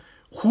so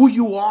who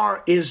you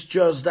are is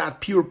just that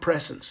pure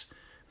presence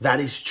that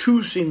is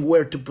choosing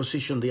where to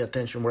position the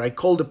attention, where I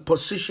call the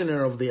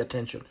positioner of the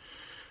attention.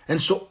 And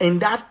so in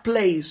that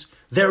place,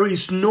 there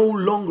is no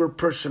longer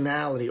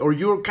personality, or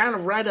you're kind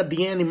of right at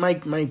the end. It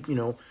might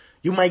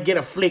you might get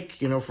a flick,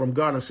 from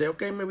God and say,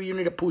 okay, maybe you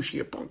need a push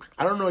here, punk.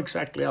 I don't know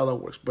exactly how that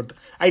works, but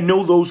I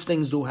know those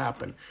things do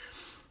happen.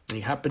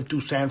 It happened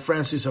to Saint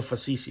Francis of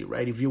Assisi,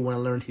 right? If you want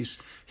to learn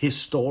his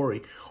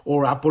story,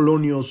 or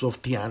Apollonius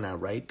of Tyana,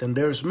 right? And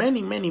there's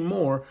many, many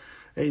more.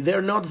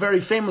 They're not very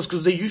famous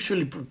because they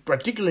usually,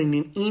 particularly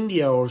in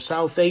India or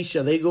South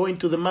Asia, they go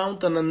into the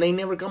mountain and they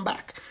never come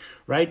back,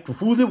 right?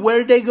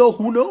 Where they go,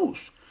 who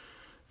knows?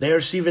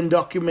 There's even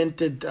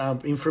documented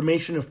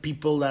information of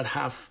people that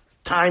have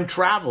time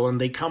travel and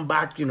they come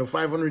back,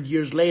 500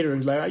 years later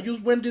and like, I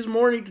just went this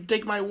morning to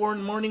take my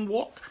morning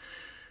walk.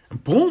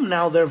 And boom,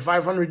 now they're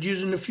 500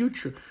 years in the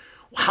future.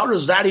 How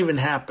does that even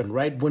happen,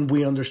 right? When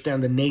we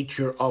understand the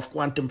nature of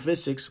quantum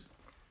physics,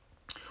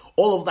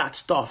 all of that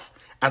stuff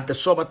at the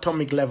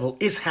subatomic level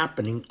is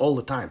happening all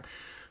the time.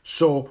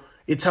 So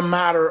it's a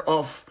matter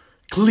of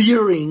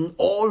clearing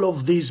all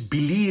of these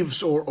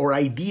beliefs or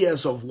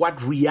ideas of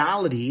what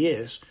reality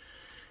is.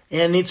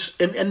 And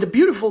the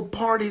beautiful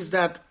part is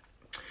that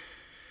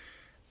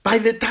by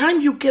the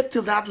time you get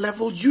to that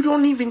level, you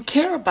don't even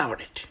care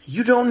about it.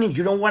 You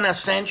don't want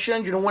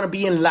ascension. You don't want to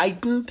be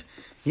enlightened.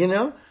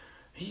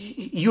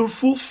 You're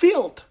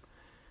fulfilled.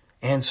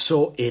 And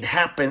so it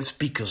happens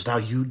because now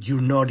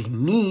you're not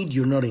in need.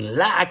 You're not in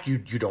lack. You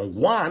don't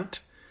want,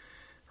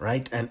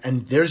 right?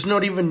 And there's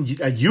not even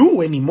a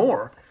you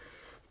anymore.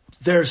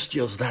 There's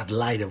just that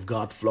light of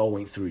God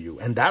flowing through you.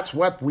 And that's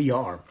what we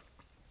are.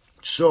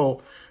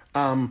 So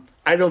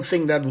I don't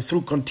think that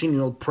through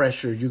continual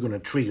pressure, you're going to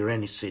trigger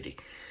any city.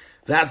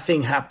 That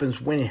thing happens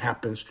when it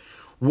happens.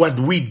 What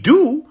we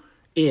do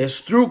is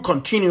through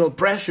continual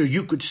pressure,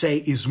 you could say,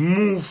 is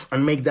move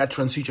and make that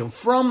transition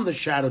from the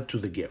shadow to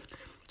the gift.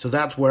 So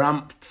that's where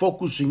I'm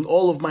focusing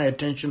all of my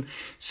attention,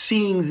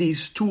 seeing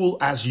this tool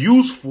as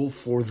useful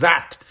for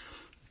that,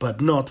 but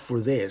not for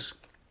this.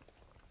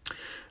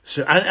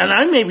 So, and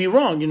I may be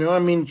wrong,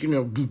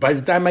 by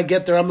the time I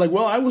get there, I'm like,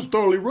 well, I was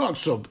totally wrong.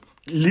 So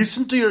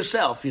listen to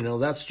yourself,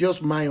 that's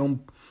just my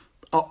own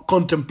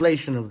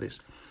contemplation of this.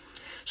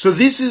 So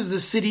this is the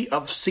city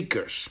of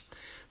seekers.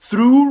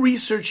 Through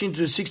research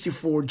into the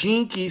 64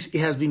 gene keys, it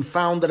has been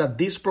found that a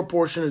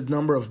disproportionate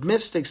number of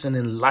mystics and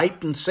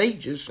enlightened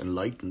sages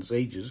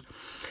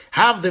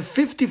have the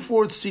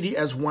 54th city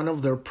as one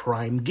of their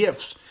prime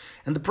gifts.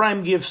 And the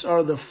prime gifts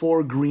are the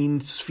 4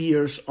 green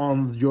spheres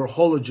on your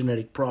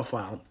hologenetic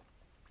profile.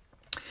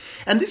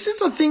 And this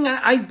is a thing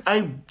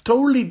I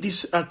totally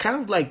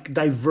kind of like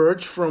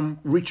diverge from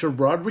Richard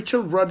Rudd.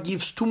 Richard Rudd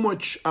gives too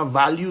much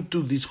value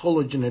to this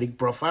hologenetic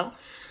profile.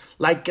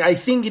 Like, I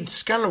think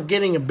it's kind of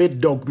getting a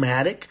bit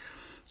dogmatic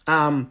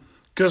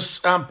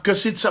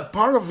because it's a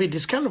part of it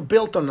is kind of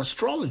built on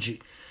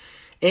astrology.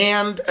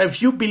 And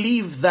if you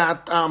believe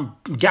that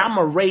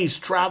gamma rays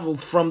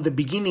traveled from the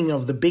beginning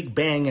of the Big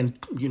Bang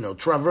and,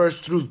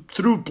 traversed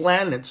through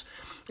planets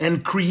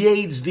and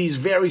creates these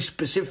very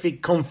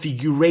specific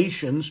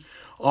configurations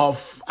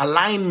of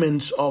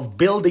alignments of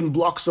building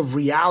blocks of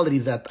reality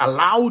that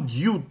allowed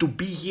you to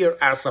be here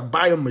as a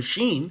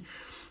biomachine,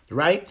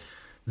 right?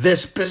 The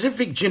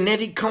specific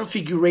genetic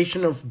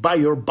configuration of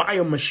your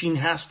biomachine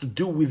has to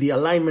do with the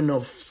alignment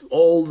of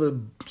all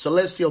the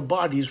celestial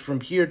bodies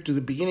from here to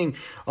the beginning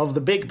of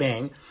the Big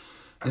Bang.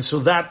 And so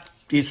that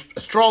is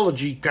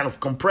astrology kind of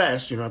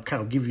compressed, I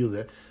kind of give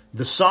you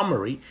the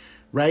summary,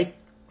 right?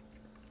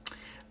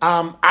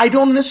 I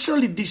don't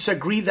necessarily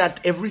disagree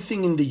that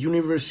everything in the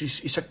universe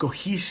is a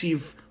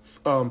cohesive,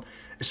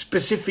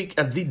 specific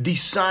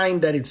design,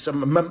 that it's a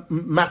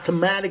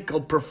mathematical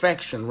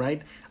perfection,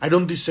 right? I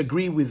don't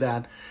disagree with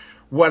that.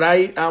 What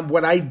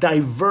I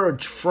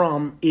diverge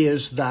from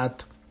is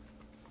that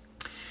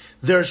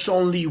there's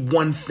only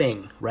one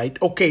thing,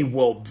 right? Okay,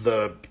 well,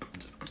 the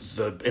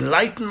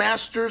enlightened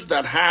masters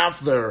that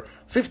have their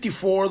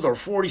 54th or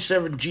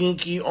 47th gene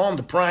key on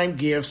the prime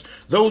gifts,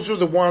 those are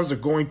the ones that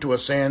are going to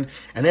ascend,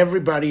 and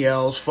everybody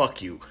else,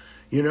 fuck you,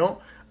 you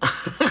know?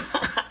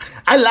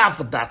 I laugh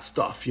at that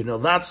stuff, you know?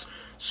 That's,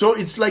 so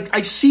it's like,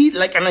 I see,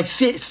 like, and I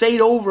say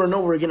it over and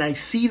over again, I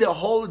see the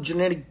whole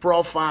genetic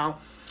profile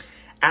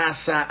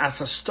as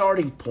a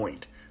starting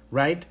point,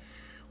 right?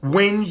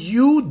 When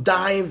you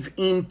dive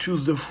into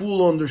the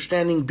full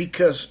understanding,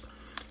 because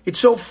it's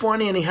so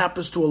funny and it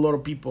happens to a lot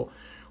of people,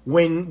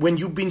 when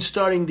you've been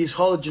studying this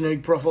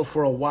hologenetic profile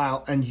for a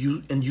while and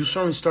you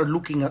suddenly start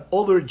looking at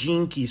other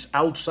gene keys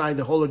outside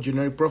the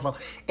hologenetic profile,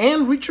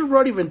 and Richard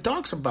Rudd even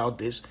talks about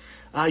this,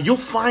 you'll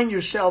find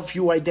yourself,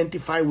 you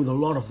identify with a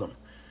lot of them.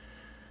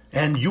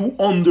 And you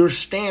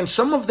understand,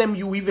 some of them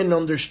you even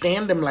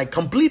understand them like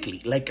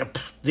completely. Like,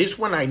 this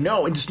one I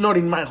know, and it's not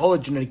in my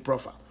hologenetic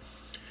profile.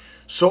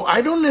 So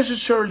I don't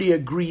necessarily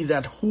agree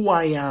that who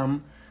I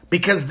am,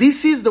 because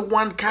this is the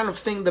one kind of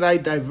thing that I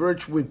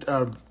diverge with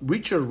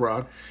Richard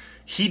Rudd.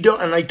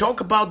 And I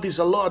talk about this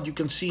a lot. You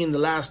can see in the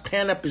last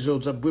 10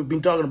 episodes that we've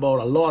been talking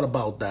about a lot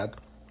about that.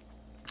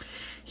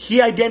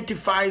 He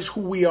identifies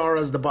who we are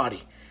as the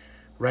body,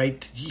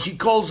 right? He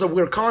calls that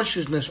we're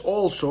consciousness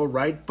also,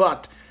 right?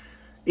 But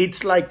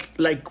it's like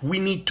we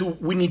need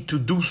to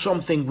do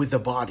something with the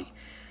body.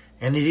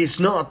 And it is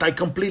not. I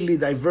completely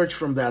diverge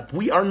from that.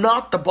 We are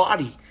not the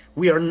body.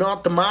 We are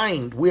not the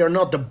mind. We are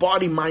not the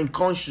body-mind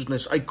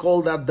consciousness. I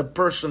call that the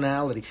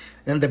personality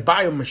and the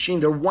biomachine.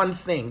 They're one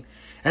thing,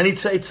 and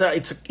it's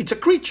a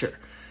creature.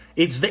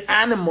 It's the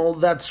animal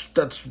that's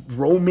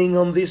roaming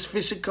on this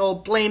physical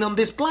plane on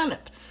this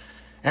planet,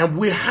 and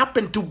we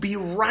happen to be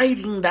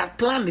riding that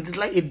planet. It's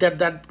like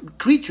that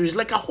creature is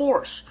like a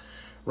horse,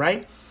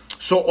 right?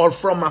 So, or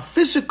from a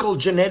physical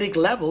genetic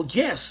level,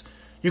 yes,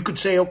 you could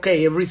say,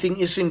 okay, everything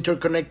is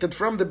interconnected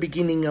from the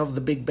beginning of the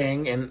Big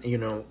Bang and, you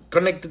know,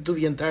 connected to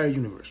the entire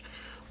universe.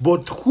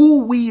 But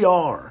who we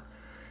are,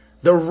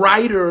 the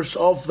riders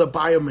of the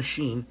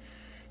biomachine,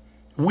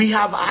 we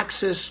have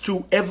access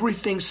to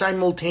everything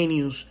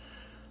simultaneous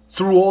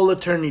through all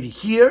eternity,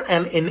 here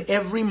and in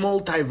every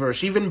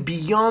multiverse, even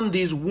beyond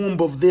this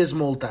womb of this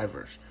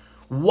multiverse.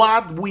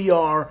 What we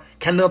are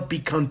cannot be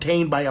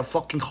contained by a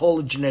fucking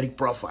hologenetic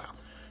profile.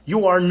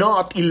 You are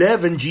not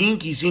 11 gene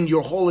keys in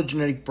your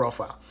hologenetic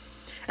profile.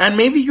 And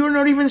maybe you're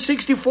not even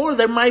 64.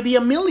 There might be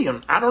 1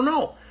 million. I don't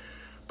know.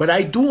 But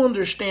I do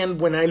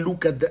understand when I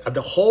look at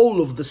the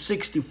whole of the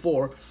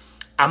 64,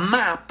 a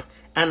map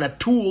and a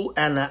tool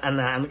and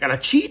a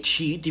cheat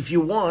sheet, if you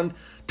want,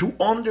 to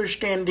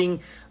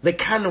understanding the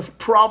kind of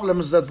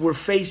problems that we're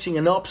facing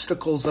and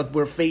obstacles that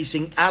we're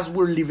facing as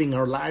we're living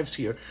our lives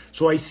here.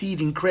 So I see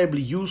it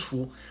incredibly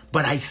useful,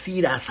 but I see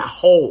it as a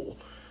whole,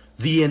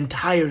 the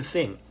entire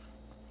thing.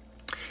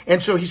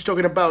 And so he's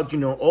talking about, you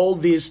know, all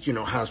this, you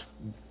know, has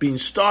been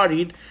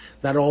studied,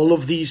 that all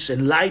of these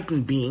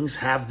enlightened beings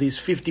have this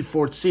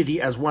 54th Siddhi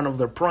as one of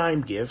their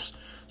prime gifts.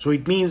 So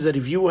it means that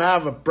if you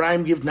have a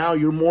prime gift now,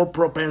 you're more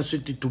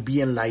propensity to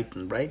be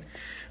enlightened, right?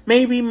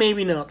 Maybe,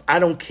 maybe not. I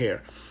don't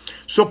care.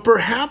 So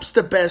perhaps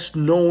the best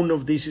known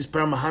of this is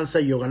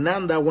Paramahansa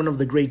Yogananda, one of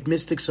the great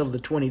mystics of the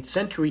 20th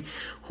century,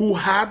 who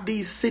had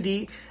this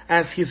Siddhi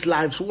as his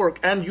life's work.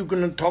 And you're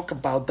going to talk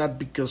about that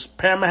because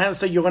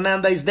Paramahansa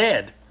Yogananda is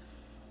dead.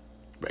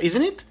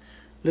 Isn't it?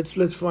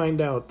 Let's find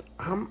out.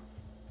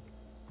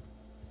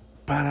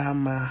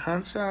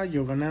 Paramahansa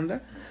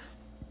Yogananda.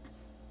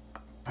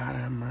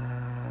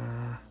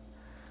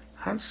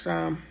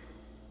 Paramahansa.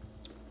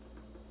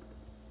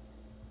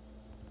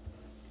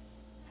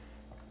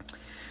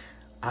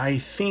 I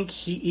think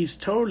he is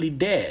totally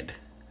dead.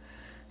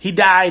 He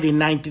died in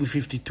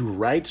 1952,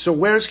 right? So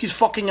where's his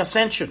fucking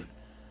ascension?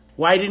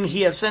 Why didn't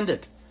he ascend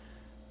it?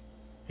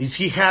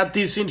 He had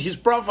this in his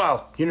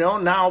profile, you know,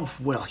 now,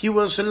 well, he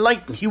was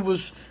enlightened. He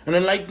was an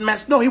enlightened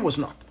master. No, he was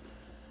not.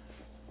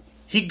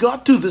 He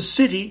got to the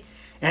Siddhi,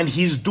 and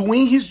he's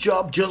doing his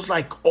job just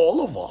like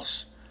all of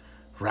us,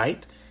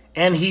 right?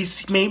 And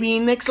he's, maybe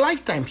in next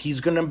lifetime, he's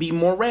going to be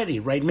more ready,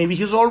 right? Maybe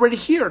he's already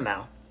here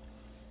now.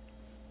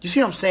 You see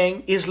what I'm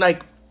saying? It's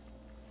like,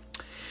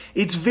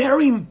 it's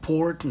very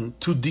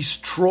important to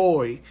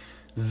destroy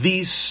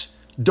these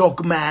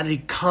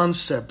dogmatic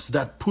concepts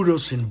that put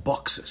us in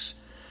boxes.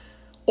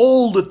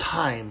 All the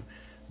time.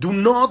 Do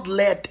not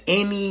let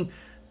any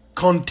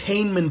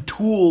containment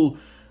tool,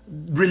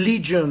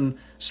 religion,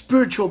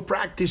 spiritual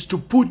practice to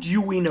put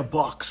you in a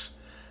box,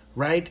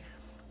 right?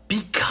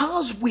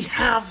 Because we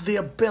have the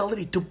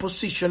ability to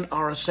position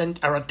our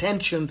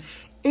attention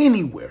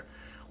anywhere.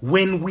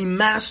 When we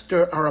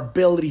master our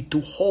ability to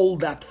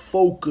hold that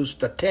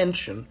focused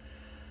attention,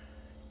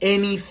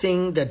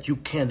 anything that you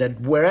can,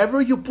 that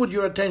wherever you put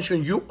your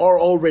attention, you are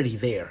already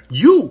there.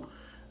 You,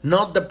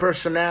 not the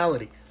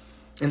personality.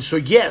 And so,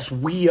 yes,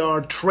 we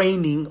are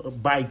training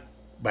by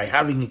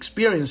having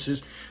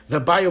experiences,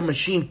 the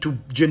biomachine to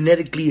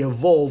genetically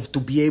evolve to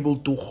be able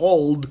to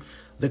hold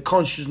the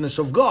consciousness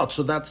of God.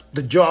 So that's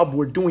the job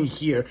we're doing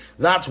here.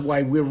 That's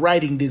why we're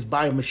writing these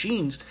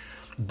biomachines.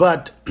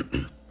 But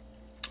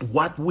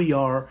what we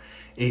are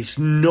is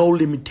no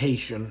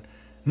limitation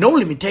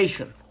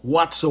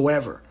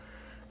whatsoever.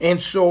 And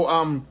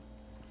so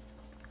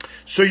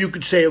you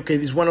could say, okay,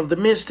 this is one of the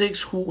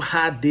mystics who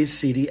had this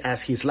city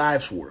as his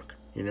life's work,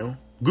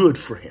 good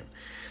for him.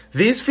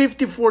 This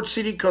 54th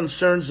city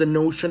concerns the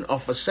notion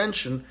of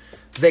ascension,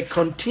 the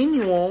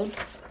continual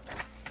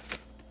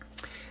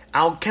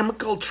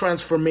alchemical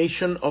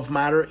transformation of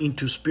matter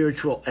into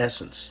spiritual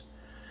essence.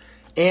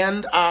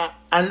 And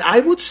I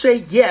would say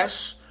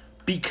yes,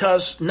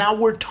 because now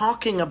we're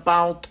talking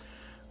about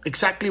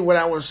exactly what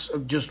I was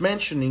just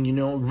mentioning,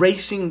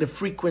 raising the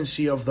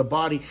frequency of the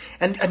body.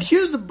 And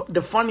here's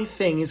the funny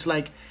thing, is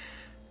like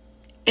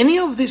any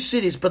of these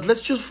cities, but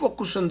let's just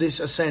focus on this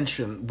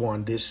Ascension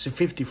one, this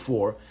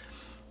 54,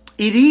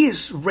 it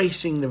is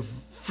raising the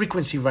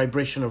frequency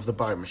vibration of the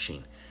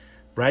biomachine,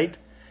 right?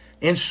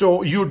 And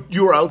so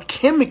you're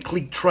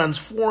alchemically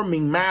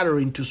transforming matter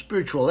into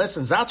spiritual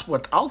essence. That's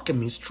what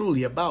alchemy is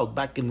truly about.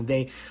 Back in the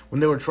day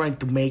when they were trying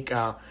to make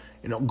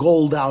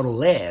gold out of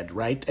lead,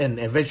 right? And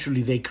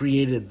eventually they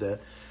created the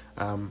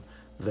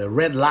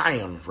red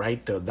lion,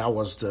 right? That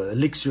was the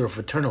elixir of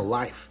eternal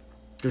life.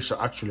 There's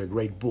actually a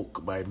great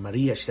book by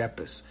Maria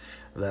Schepes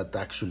that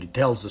actually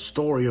tells the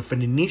story of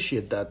an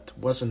initiate that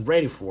wasn't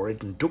ready for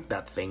it and took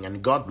that thing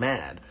and got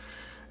mad.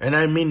 And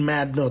I mean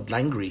mad, not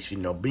angry,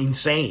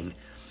 insane.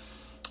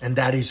 And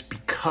that is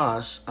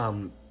because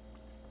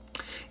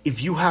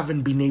if you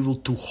haven't been able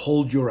to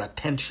hold your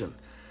attention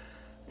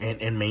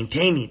and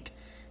maintain it,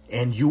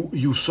 and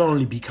you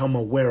suddenly become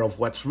aware of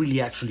what's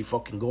really actually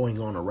fucking going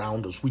on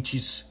around us, which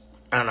is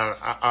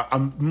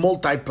a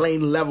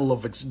multi-plane level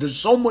of it. There's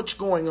so much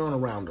going on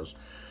around us,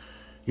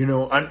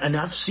 and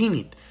I've seen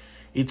it.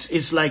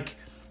 It's like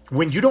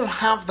when you don't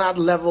have that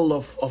level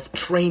of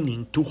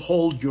training to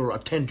hold your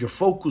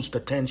focused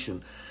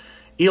attention,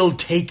 it'll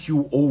take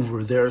you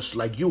over. There's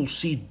like, you'll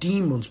see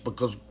demons,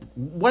 because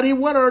what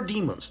are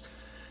demons?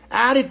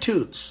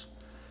 Attitudes.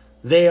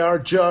 They are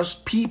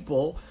just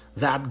people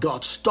that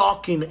got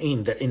stuck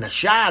in a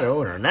shadow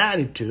or an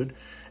attitude,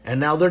 and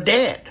now they're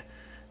dead.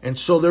 And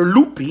so they're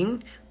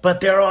looping, but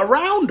they're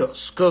around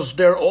us, because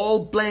they're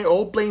all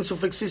planes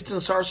of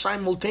existence are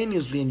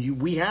simultaneously,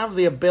 and we have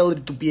the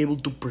ability to be able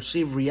to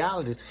perceive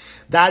reality.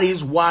 That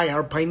is why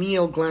our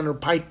pineal gland or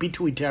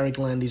pituitary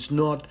gland is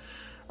not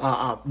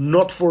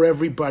for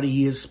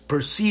everybody is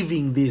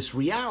perceiving these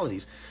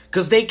realities,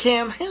 because they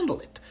can't handle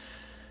it.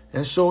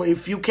 And so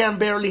if you can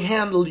barely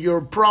handle your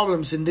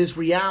problems in this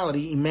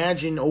reality,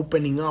 imagine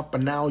opening up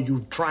and now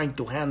you're trying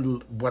to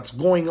handle what's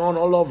going on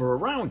all over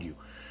around you.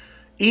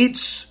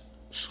 It's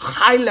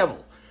high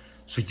level.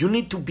 So you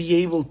need to be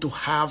able to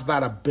have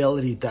that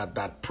ability,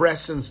 that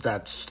presence,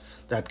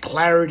 that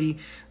clarity,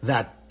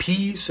 that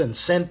peace and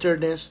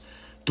centeredness,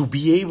 to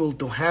be able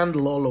to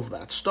handle all of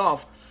that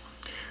stuff.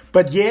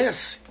 But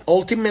yes,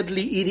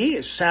 ultimately it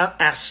is.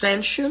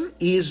 Ascension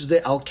is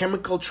the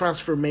alchemical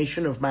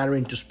transformation of matter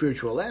into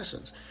spiritual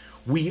essence.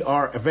 We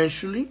are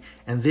eventually,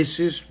 and this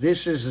is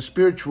a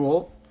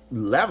spiritual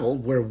level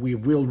where we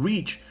will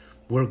reach.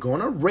 We're going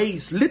to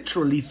raise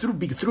literally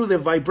through the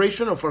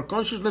vibration of our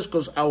consciousness,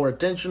 because our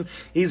attention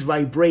is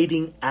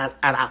vibrating at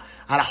a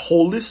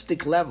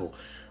holistic level.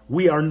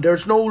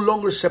 There's no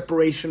longer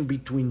separation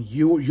between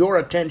your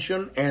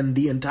attention and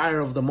the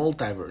entire of the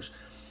multiverse.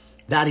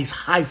 That is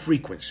high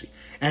frequency,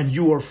 and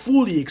you are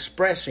fully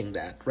expressing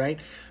that, right?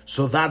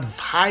 So that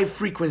high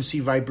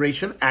frequency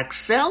vibration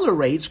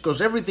accelerates,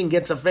 because everything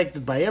gets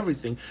affected by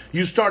everything.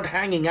 You start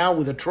hanging out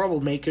with a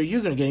troublemaker,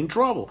 you're going to get in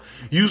trouble.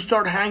 You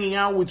start hanging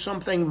out with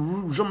somebody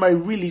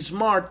really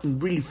smart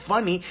and really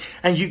funny,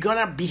 and you're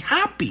going to be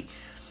happy,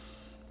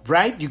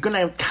 right? You're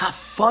going to have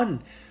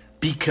fun,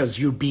 because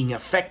you're being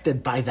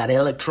affected by that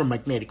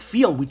electromagnetic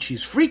field, which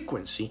is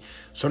frequency.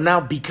 So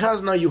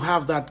because you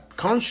have that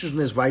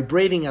consciousness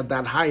vibrating at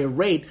that higher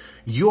rate,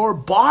 your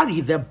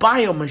body, the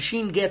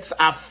biomachine, gets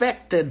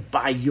affected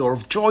by your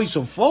choice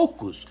of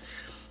focus.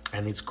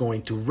 And it's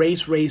going to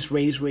raise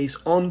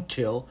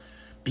until,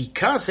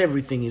 because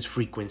everything is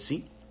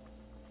frequency,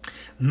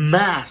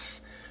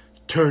 mass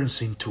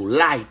turns into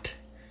light.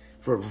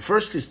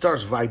 First it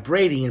starts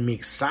vibrating and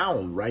makes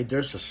sound, right?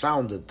 There's a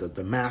sound that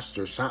the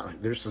master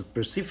sound. There's a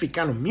specific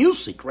kind of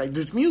music, right?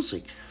 There's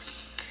music.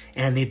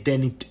 And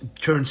then it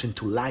turns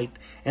into light.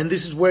 And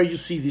this is where you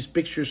see these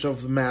pictures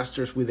of the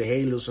masters with the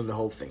halos and the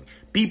whole thing.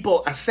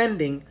 People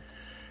ascending,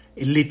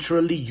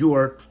 literally you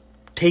are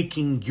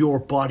taking your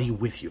body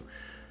with you.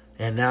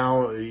 And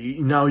now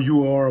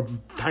you are a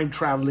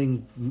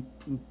time-traveling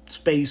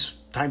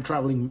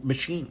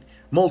machine.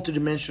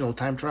 Multidimensional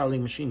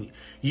time-traveling machine.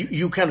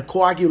 You can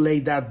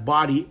coagulate that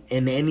body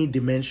in any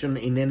dimension,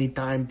 in any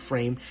time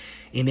frame,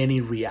 in any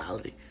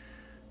reality.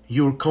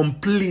 You're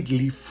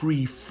completely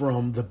free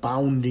from the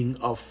bounding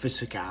of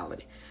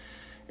physicality.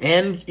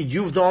 And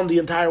you've done the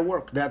entire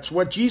work. That's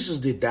what Jesus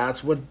did.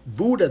 That's what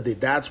Buddha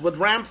did. That's what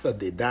Ramtha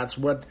did. That's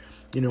what,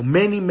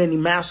 many, many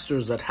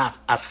masters that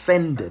have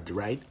ascended,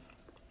 right?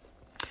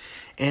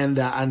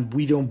 and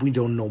we don't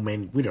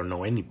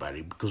know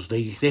anybody, because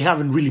they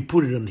haven't really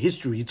put it in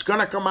history. It's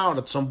gonna come out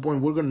at some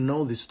point. We're gonna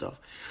know this stuff.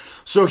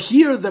 So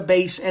here the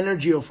base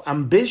energy of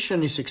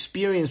ambition is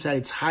experienced at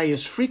its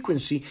highest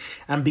frequency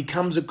and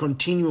becomes a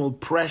continual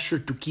pressure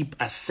to keep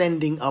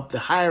ascending up the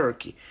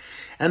hierarchy.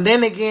 And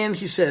then again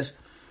he says,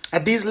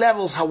 at these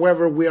levels,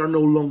 however, we are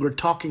no longer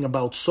talking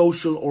about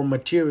social or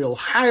material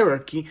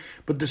hierarchy,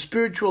 but the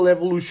spiritual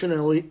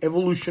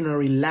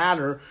evolutionary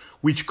ladder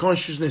which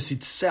consciousness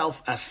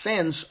itself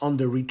ascends on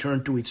the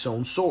return to its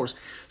own source.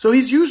 So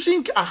he's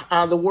using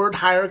the word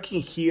hierarchy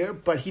here,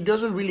 but he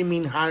doesn't really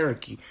mean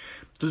hierarchy,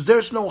 because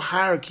there's no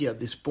hierarchy at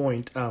this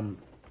point.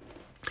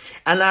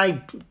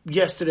 And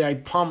yesterday I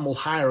pummeled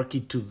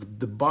hierarchy to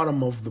the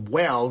bottom of the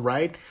well,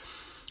 right?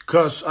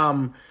 Because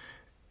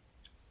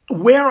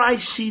where I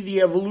see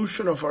the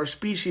evolution of our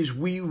species,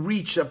 we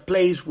reach a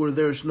place where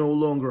there's no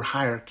longer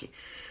hierarchy.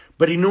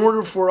 But in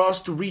order for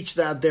us to reach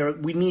that,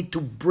 we need to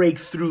break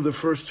through the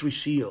first three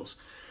seals.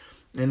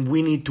 And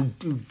we need to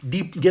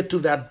get to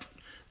that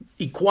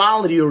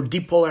equality or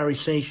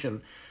depolarization.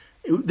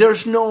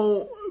 There's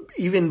no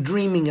even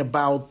dreaming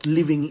about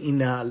living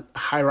in a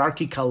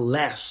hierarchical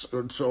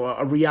so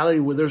a reality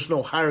where there's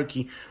no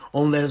hierarchy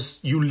unless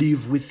you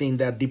live within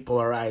that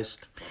depolarized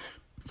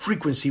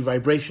frequency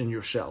vibration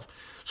yourself.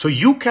 So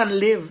you can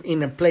live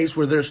in a place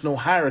where there's no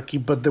hierarchy,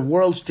 but the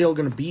world's still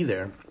going to be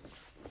there.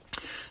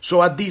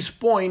 So at this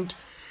point,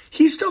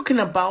 he's talking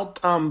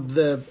about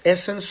the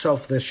essence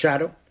of the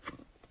shadow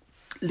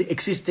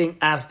existing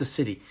as the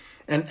Siddhi.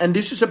 And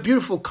this is a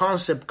beautiful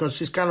concept, because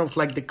it's kind of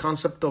like the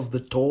concept of the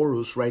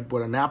torus, right?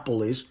 Where an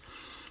apple is.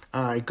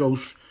 It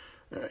goes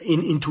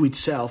into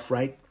itself,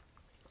 right?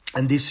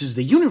 And this is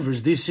the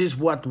universe. This is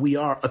what we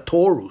are, a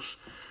torus,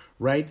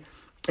 right?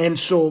 And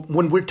so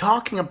when we're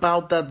talking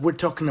about that, we're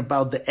talking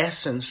about the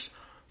essence,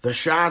 the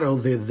shadow,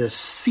 the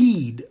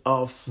seed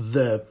of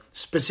the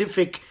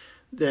specific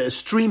the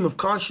stream of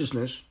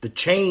consciousness, the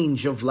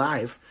change of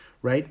life,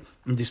 right?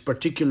 In this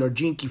particular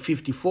Gene Key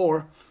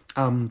 54,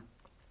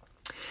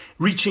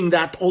 reaching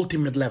that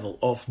ultimate level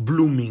of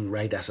blooming,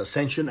 right, as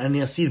ascension. And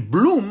as it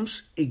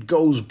blooms, it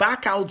goes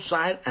back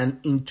outside and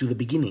into the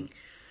beginning.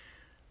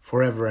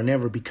 Forever and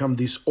ever become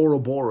this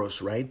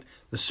Ouroboros, right?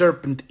 The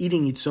serpent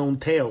eating its own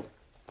tail.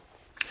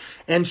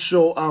 And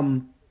so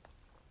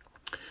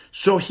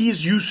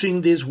he's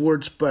using these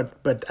words, but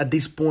at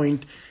this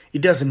point,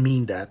 it doesn't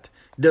mean that.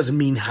 It doesn't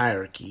mean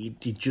hierarchy.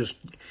 It just...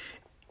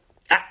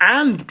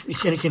 And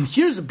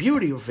here's the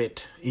beauty of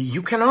it.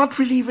 You cannot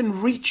really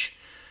even reach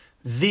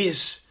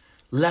this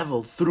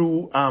level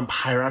through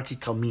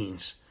hierarchical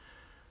means,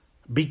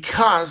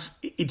 because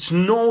it's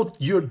not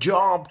your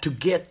job to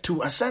get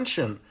to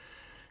ascension.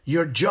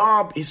 Your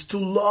job is to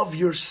love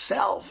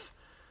yourself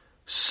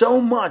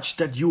so much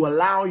that you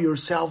allow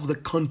yourself the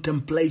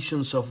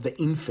contemplations of the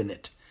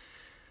infinite.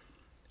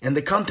 And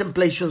the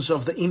contemplations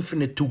of the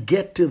infinite, to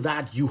get to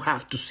that, you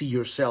have to see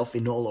yourself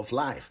in all of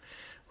life,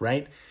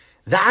 right?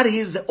 That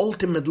is the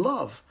ultimate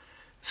love.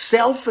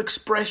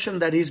 Self-expression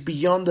that is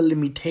beyond the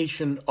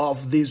limitation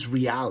of this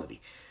reality.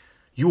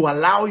 You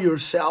allow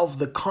yourself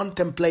the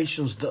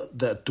contemplations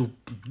to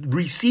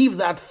receive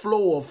that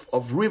flow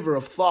of river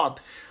of thought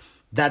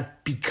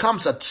that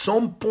becomes, at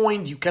some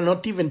point, you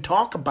cannot even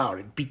talk about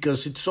it,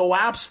 because it's so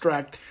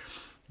abstract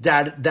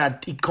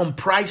that it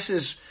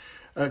comprises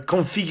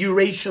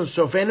configurations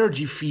of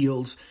energy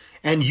fields,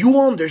 and you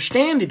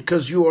understand it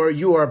because you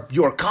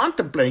are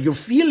contemplating, you're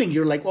feeling,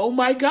 you're like, oh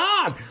my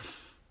God.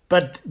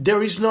 But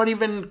there is not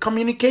even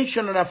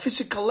communication at a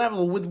physical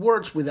level with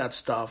words with that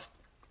stuff.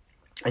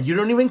 And you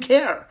don't even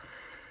care,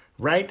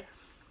 right?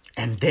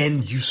 And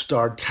then you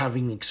start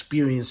having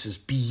experiences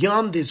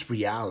beyond this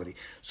reality.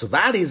 So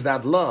that is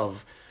that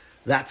love,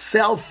 that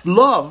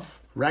self-love,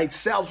 right?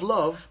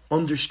 Self-love,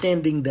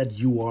 understanding that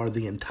you are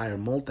the entire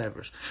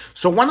multiverse.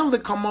 So one of the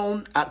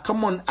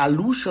common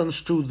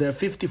allusions to the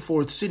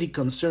 54th Siddhi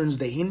concerns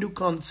the Hindu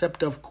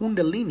concept of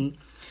Kundalini,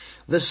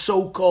 the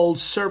so-called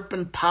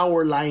serpent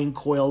power lying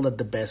coiled at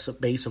the base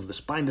of the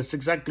spine. That's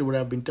exactly what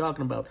I've been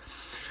talking about.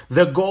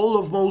 The goal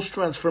of most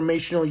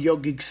transformational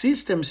yogic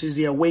systems is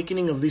the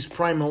awakening of this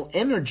primal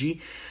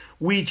energy,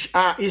 which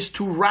is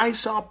to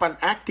rise up and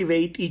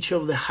activate each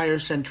of the higher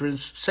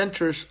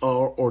centers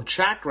or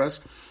chakras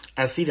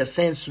as it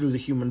ascends through the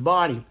human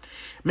body.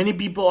 Many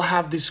people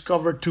have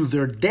discovered to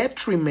their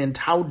detriment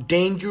how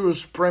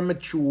dangerous,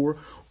 premature,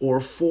 or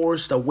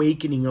forced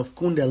awakening of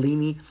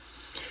Kundalini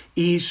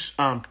is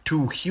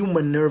to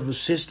human nervous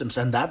systems,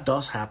 and that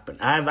does happen.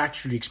 I've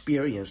actually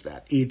experienced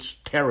that. It's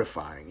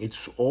terrifying.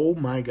 It's, oh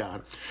my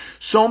God.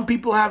 Some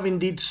people have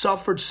indeed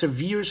suffered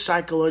severe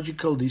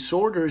psychological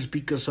disorders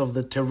because of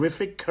the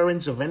terrific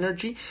currents of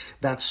energy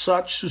that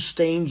such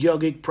sustained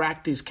yogic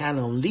practice can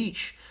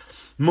unleash.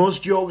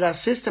 Most yoga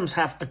systems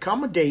have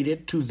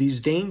accommodated to this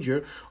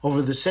danger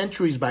over the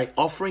centuries by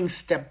offering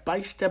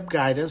step-by-step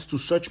guidance to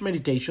such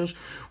meditations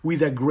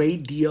with a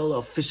great deal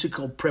of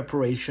physical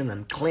preparation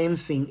and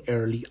cleansing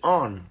early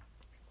on.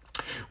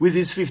 With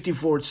this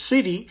 54th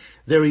Siddhi,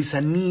 there is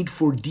a need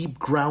for deep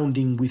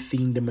grounding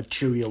within the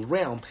material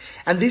realm.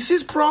 And this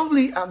is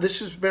probably,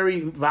 this is very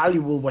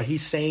valuable what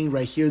he's saying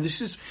right here.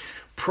 This is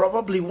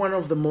probably one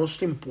of the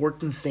most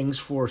important things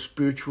for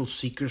spiritual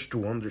seekers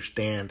to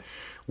understand.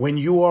 When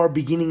you are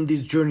beginning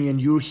this journey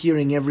and you're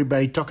hearing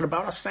everybody talking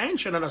about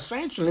ascension and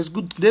ascension, let's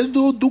do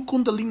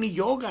Kundalini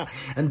yoga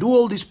and do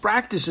all these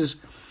practices.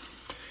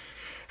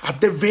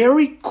 At the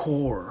very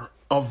core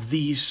of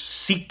this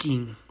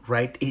seeking,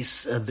 right,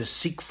 is the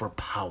seek for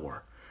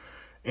power.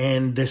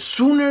 And the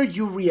sooner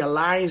you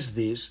realize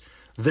this,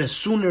 the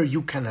sooner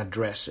you can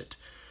address it.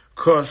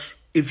 Because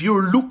if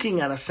you're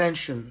looking at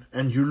ascension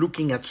and you're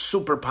looking at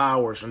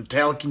superpowers and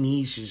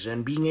telekinesis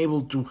and being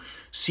able to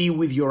see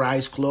with your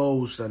eyes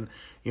closed and,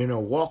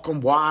 walk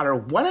on water,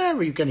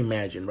 whatever you can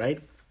imagine,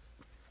 right?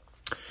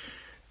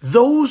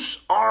 Those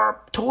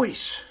are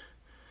toys.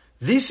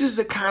 This is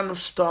the kind of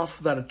stuff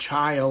that a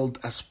child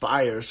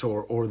aspires,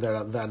 or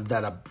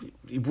that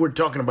if we're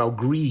talking about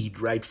greed,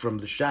 right, from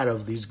the shadow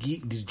of this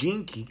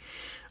jinky,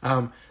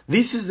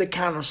 this is the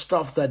kind of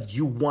stuff that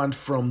you want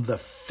from the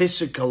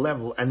physical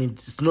level, and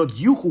it's not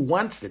you who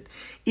wants it.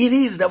 It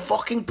is the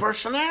fucking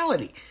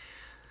personality.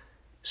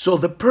 So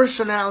the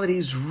personality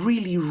is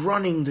really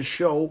running the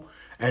show,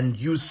 and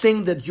you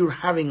think that you're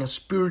having a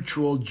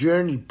spiritual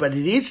journey, but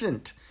it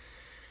isn't.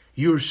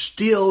 You're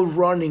still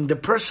running. The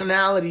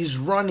personality is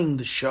running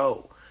the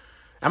show.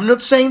 I'm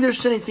not saying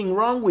there's anything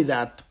wrong with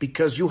that,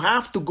 because you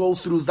have to go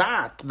through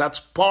that. That's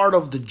part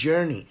of the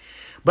journey.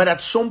 But at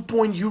some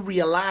point you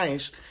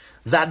realize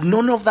that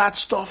none of that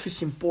stuff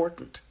is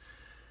important.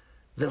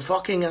 The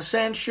fucking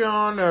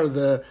ascension or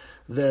the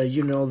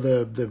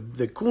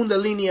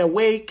Kundalini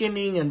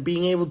awakening and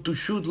being able to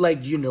shoot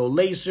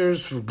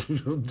lasers,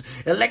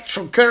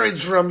 electro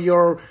currents from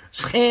your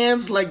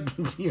hands,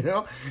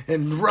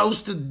 and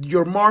roasted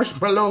your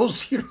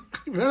marshmallows,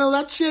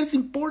 that shit is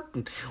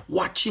important.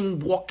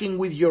 Walking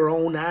with your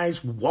own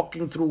eyes,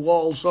 walking through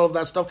walls, all of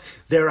that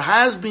stuff. There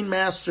has been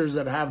masters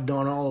that have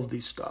done all of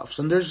these stuffs,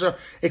 and there's an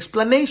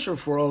explanation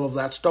for all of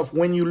that stuff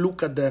when you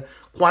look at the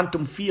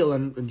quantum field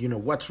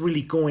and what's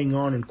really going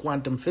on in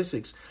quantum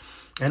physics.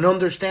 And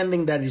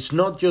understanding that it's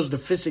not just the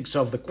physics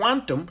of the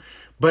quantum,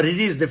 but it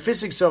is the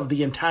physics of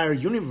the entire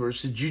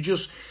universe.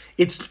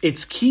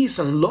 It's keys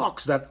and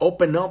locks that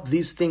open up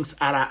these things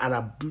at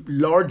a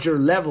larger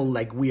level,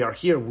 like we are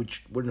here,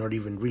 which we're not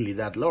even really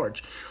that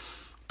large.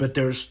 But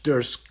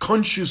there's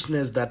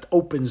consciousness that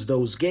opens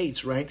those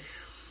gates, right?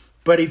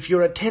 But if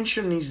your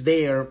attention is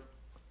there,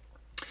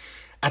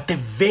 at the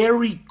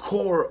very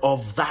core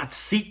of that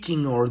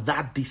seeking or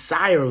that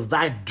desire,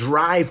 that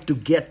drive to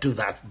get to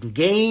that,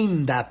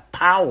 gain that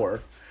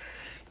power,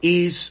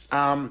 is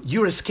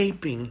you're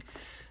escaping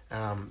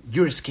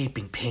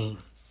pain,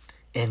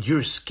 and you're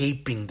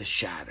escaping the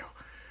shadow.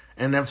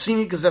 And I've seen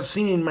it because I've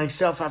seen it in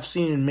myself. I've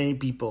seen it in many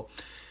people.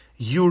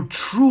 You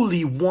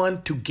truly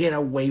want to get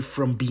away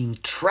from being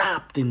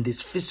trapped in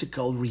this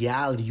physical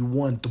reality. You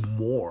want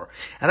more.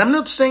 And I'm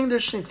not saying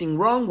there's anything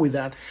wrong with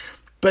that.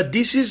 But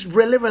this is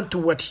relevant to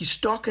what he's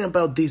talking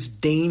about, this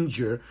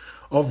danger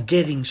of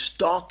getting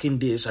stuck in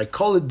this. I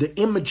call it the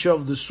image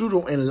of the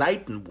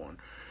pseudo-enlightened one.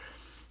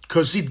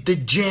 Because it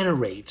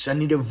degenerates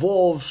and it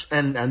evolves,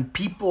 and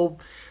people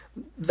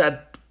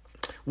that...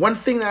 One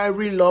thing that I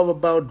really love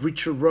about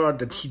Richard Rudd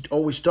that he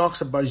always talks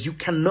about is you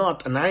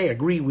cannot, and I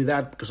agree with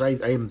that because I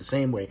am the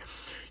same way,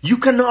 you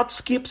cannot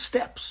skip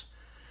steps.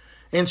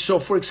 And so,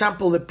 for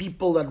example, the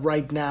people that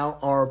right now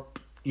are,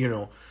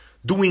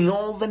 doing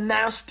all the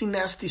nasty,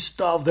 nasty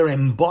stuff. They're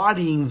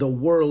embodying the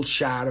world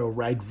shadow,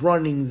 right?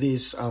 Running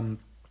these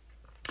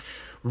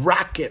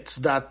rackets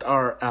that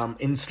are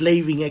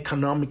enslaving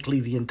economically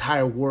the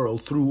entire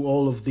world through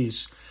all of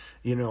these,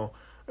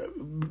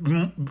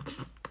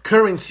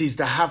 currencies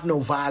that have no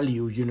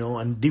value,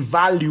 and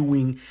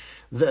devaluing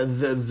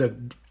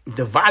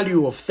the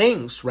value of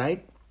things,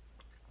 right?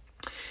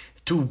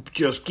 To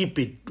just keep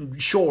it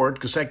short,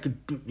 because I could,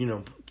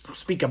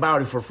 speak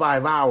about it for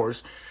 5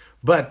 hours,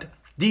 but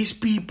these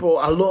people,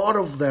 a lot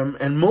of them,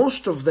 and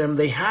most of them,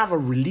 they have a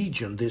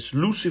religion, this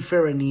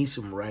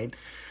Luciferianism, right?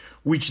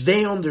 Which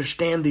they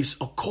understand is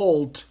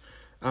occult,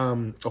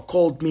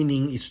 occult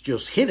meaning it's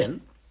just hidden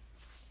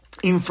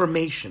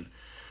information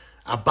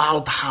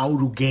about how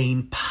to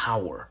gain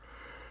power.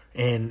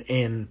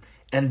 And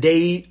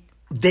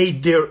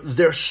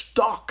they're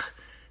stuck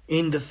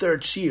in the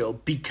third seal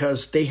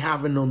because they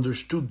haven't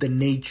understood the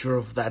nature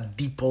of that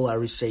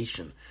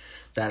depolarization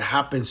that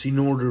happens in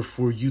order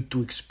for you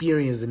to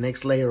experience the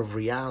next layer of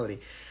reality.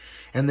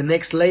 And the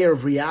next layer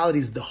of reality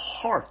is the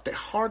heart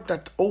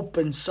that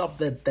opens up,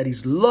 that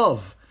is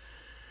love.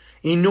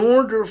 In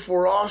order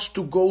for us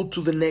to go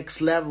to the next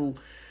level,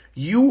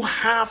 you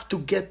have to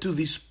get to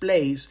this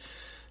place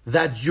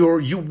that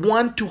you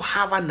want to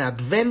have an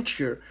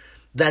adventure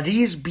that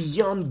is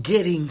beyond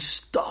getting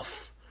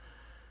stuff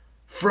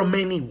from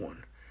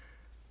anyone.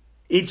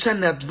 It's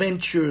an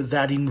adventure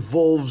that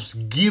involves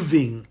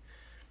giving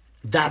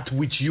that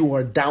which you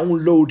are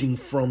downloading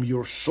from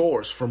your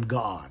source, from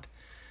God.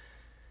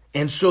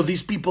 And so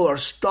these people are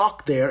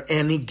stuck there,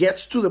 and it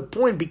gets to the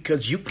point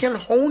because you can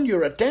hone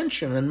your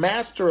attention and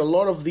master a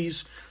lot of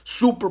these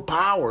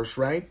superpowers,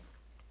 right?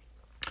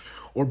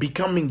 Or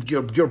becoming,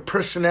 your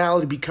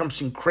personality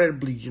becomes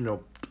incredibly,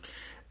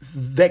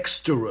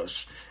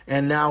 dexterous.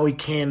 And now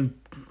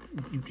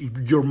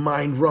your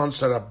mind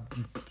runs at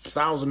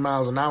 1,000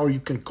 miles an hour.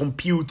 You can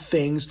compute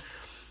things.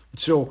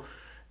 So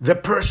the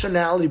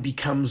personality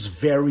becomes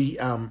very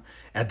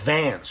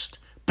advanced.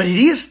 But it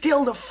is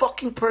still the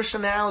fucking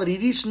personality.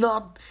 It is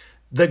not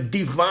the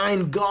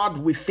divine God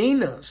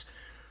within us.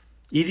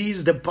 It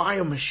is the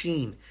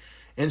biomachine.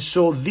 And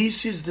so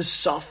this is the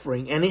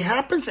suffering. And it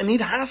happens, and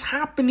it has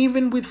happened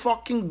even with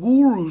fucking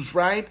gurus,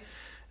 right?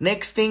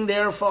 Next thing,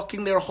 they're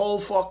fucking their whole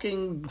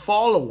fucking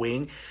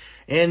following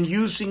and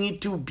using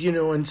it to,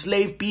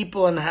 enslave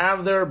people and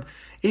have their...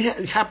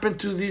 It happened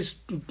to this,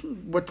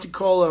 what's it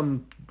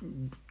called,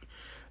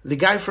 the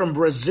guy from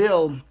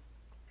Brazil...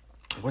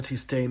 What's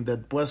his name,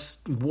 that was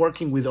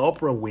working with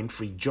Oprah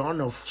Winfrey, John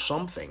of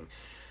something.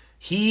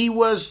 He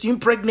was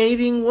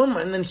impregnating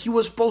women, and he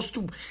was supposed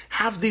to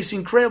have this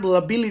incredible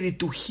ability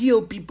to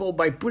heal people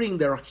by putting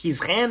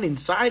his hand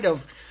inside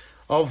of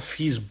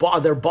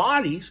their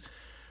bodies,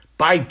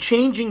 by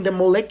changing the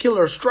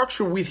molecular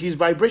structure with his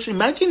vibration.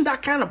 Imagine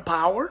that kind of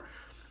power.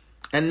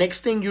 And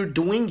next thing you're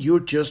doing, you're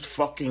just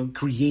fucking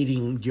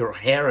creating your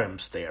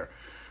harems there.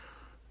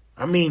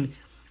 I mean,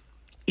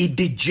 it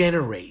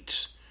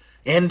degenerates.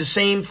 And the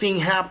same thing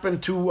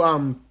happened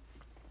to,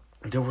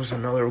 there was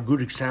another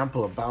good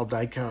example about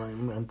that.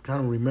 I'm kind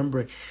of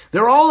remembering.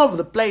 They're all over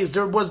the place.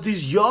 There was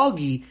this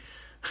yogi,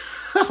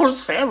 or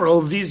several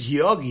of these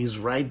yogis,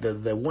 right?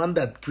 The one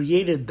that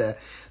created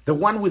the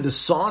one with the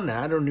sauna,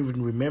 I don't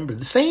even remember.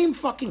 The same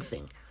fucking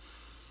thing.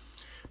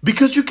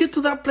 Because you get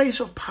to that place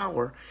of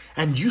power,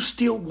 and you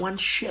still want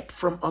shit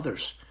from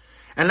others.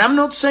 And I'm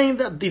not saying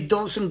that it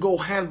doesn't go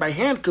hand by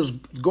hand, because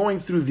going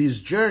through this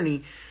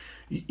journey...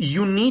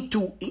 You need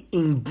to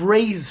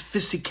embrace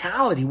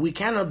physicality. We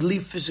cannot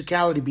leave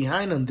physicality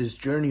behind on this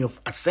journey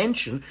of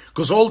ascension,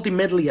 because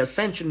ultimately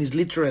ascension is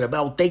literally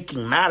about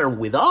taking matter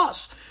with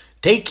us,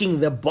 taking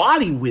the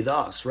body with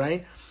us,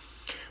 right?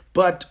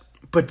 But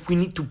we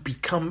need to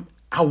become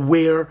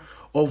aware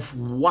of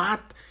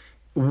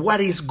what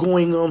is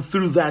going on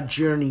through that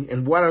journey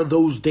and what are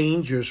those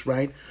dangers,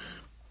 right?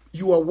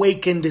 You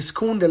awaken this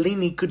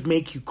Kundalini could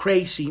make you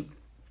crazy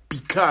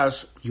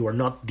because you are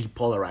not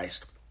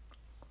depolarized.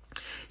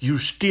 You're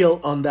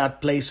still on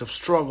that place of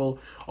struggle,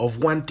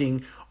 of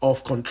wanting,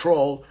 of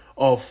control,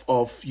 of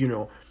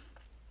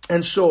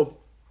and so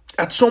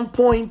at some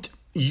point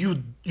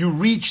you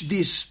reach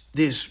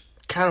this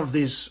kind of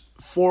this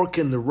fork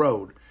in the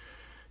road.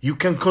 You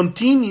can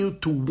continue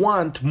to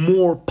want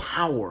more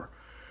power.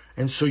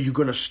 And so you're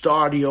going to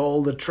study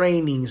all the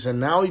trainings, and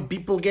now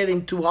people get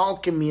into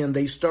alchemy and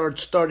they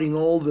start studying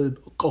all the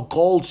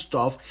occult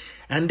stuff,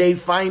 and they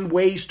find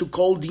ways to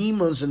call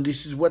demons, and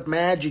this is what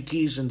magic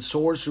is, and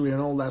sorcery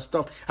and all that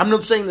stuff. I'm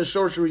not saying the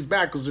sorcery is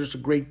bad, because there's a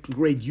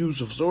great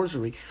use of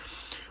sorcery.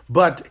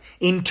 But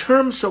in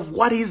terms of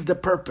what is the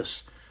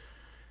purpose,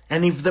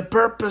 and if the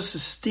purpose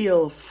is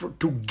still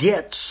to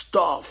get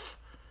stuff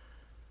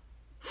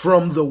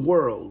from the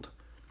world,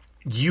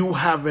 you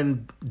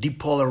haven't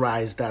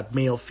depolarized that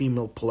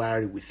male-female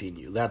polarity within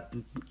you. That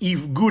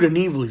good and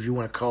evil, if you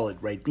want to call it,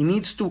 right? It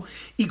needs to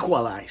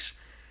equalize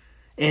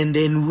and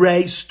then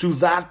raise to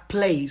that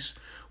place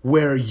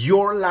where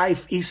your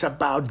life is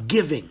about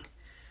giving.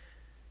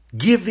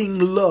 Giving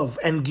love.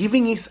 And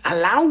giving is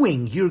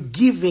allowing. You're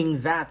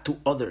giving that to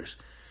others.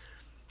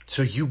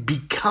 So you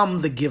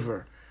become the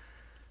giver.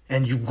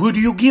 And who do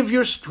you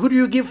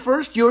give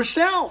first?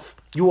 Yourself.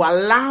 You're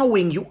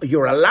allowing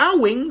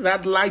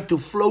that light to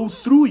flow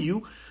through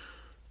you,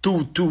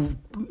 to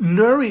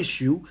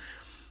nourish you,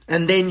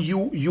 and then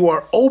you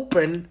are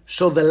open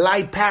so the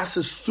light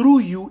passes through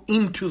you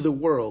into the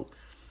world.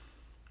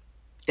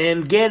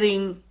 And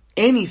getting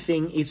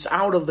anything, it's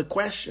out of the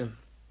question.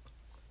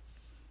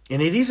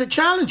 And it is a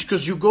challenge,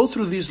 because you go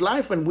through this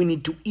life and we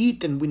need to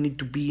eat, and we need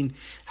to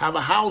have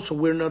a house, so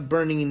we're not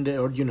burning in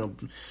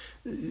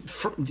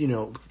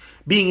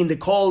being in the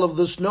cold of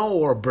the snow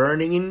or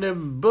burning in the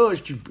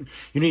bush.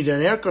 You need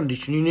an air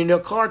conditioner. You need a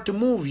car to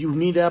move. You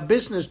need a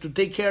business to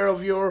take care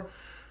of your,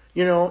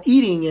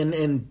 eating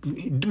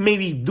and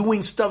maybe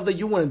doing stuff that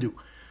you want to do.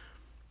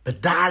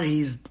 But that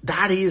is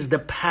the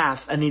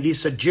path, and it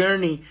is a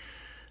journey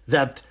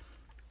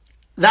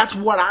that's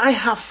what I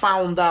have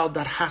found out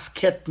that has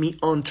kept me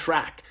on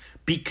track.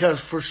 Because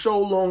for so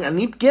long, and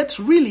it gets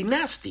really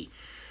nasty,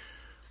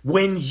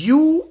 when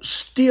you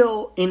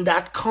still in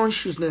that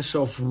consciousness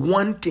of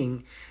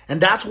wanting,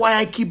 and that's why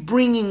I keep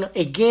bringing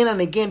again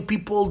and again,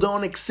 people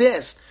don't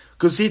exist.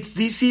 Because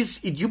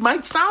you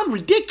might sound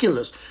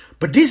ridiculous,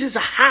 but this is a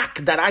hack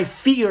that I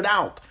figured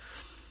out.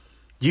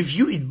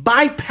 It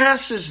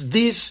bypasses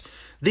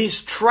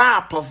this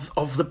trap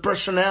of the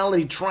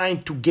personality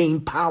trying to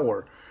gain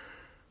power.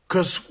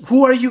 Because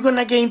who are you going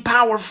to gain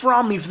power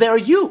from if they're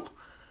you?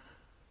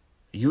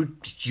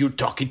 You're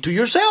talking to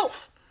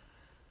yourself.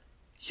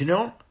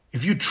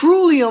 If you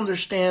truly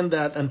understand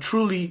that and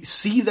truly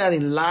see that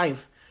in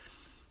life,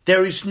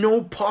 there is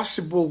no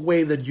possible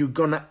way that you're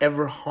gonna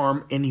ever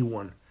harm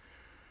anyone,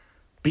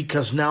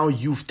 because now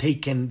you've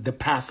taken the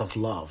path of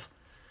love.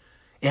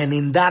 And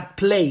in that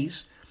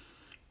place,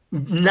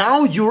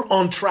 now you're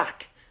on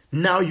track.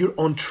 Now you're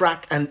on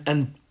track.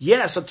 And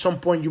yes, at some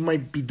point you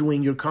might be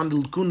doing your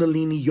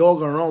Kundalini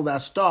yoga and all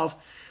that stuff,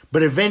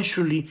 but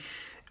eventually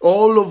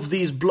all of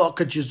these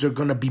blockages are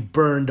going to be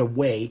burned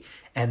away,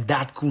 and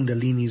that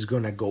Kundalini is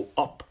going to go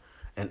up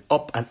and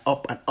up and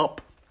up and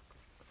up.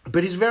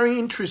 But it's very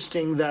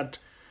interesting that,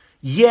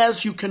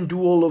 yes, you can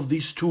do all of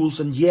these tools,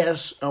 and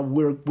yes,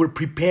 we're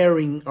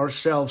preparing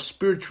ourselves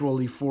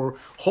spiritually for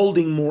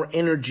holding more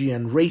energy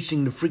and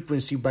raising the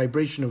frequency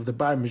vibration of the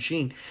bio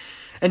machine.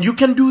 And you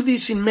can do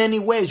this in many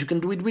ways. You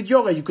can do it with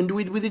yoga. You can do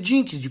it with the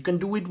Jinkies. You can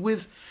do it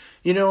with,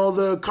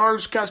 the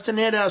Carlos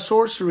Castaneda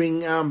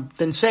sorcering,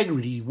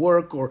 tensegrity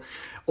work, or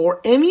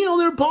any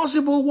other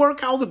possible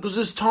work out there, because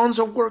there's tons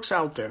of works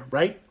out there,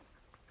 right?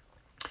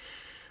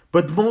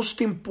 But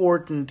most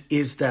important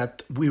is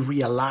that we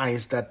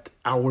realize that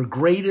our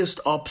greatest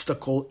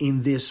obstacle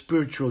in this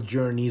spiritual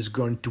journey is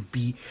going to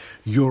be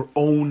your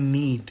own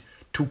need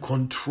to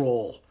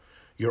control,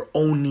 your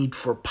own need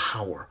for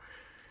power.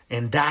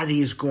 And that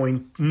is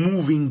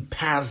moving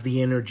past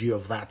the energy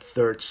of that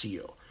third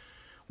seal.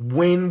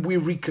 When we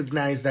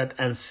recognize that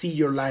and see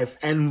your life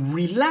and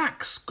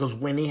relax, because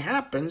when it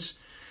happens,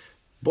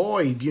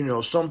 boy,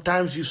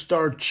 sometimes you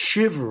start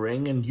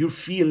shivering and you're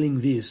feeling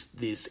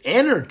this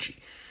energy.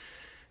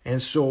 And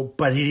so,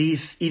 but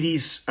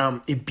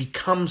it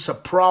becomes a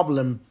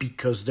problem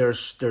because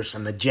there's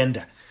an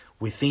agenda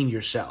within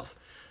yourself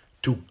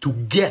to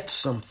get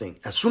something.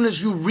 As soon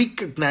as you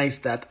recognize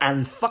that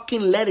and fucking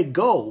let it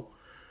go,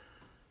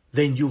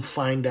 then you'll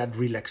find that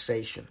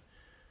relaxation.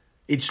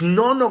 It's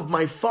none of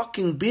my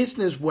fucking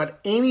business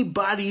what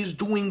anybody is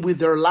doing with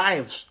their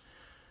lives.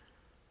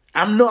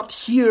 I'm not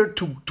here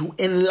to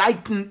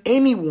enlighten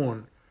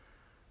anyone.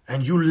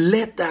 And you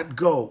let that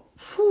go.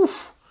 Whew.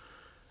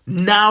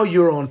 Now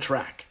you're on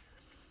track,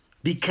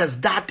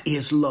 because that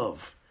is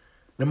love.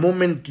 The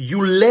moment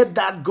you let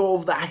that go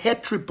of the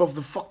head trip of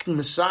the fucking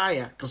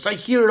Messiah, because I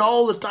hear it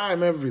all the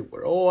time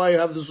everywhere. Oh, I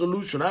have the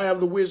solution. I have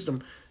the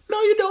wisdom.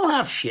 No, you don't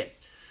have shit.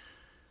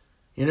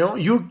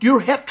 You're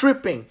head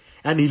tripping,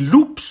 and it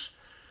loops,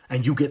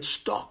 and you get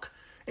stuck,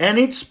 and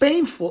it's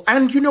painful.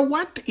 And you know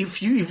what?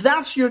 If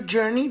that's your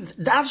journey,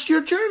 that's your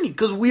journey,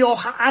 because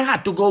I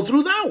had to go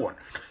through that one.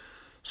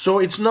 So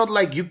it's not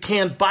like you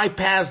can't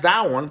bypass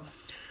that one.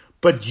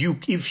 But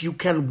if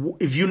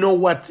you know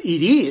what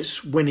it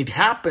is when it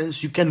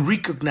happens, you can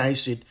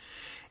recognize it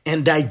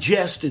and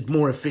digest it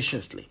more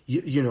efficiently.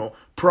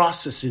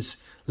 Process it.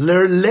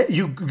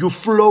 You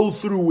flow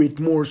through it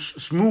more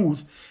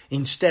smooth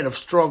instead of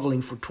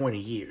struggling for 20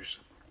 years.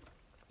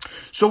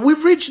 So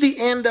we've reached the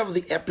end of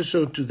the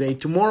episode today.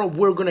 Tomorrow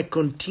we're going to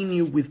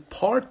continue with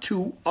part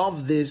 2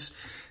 of this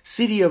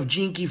Siddhi of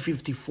Jinki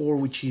 54,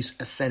 which is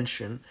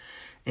Ascension.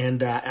 And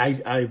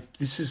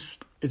this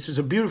is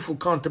a beautiful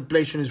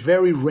contemplation. It's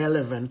very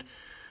relevant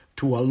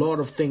to a lot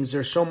of things.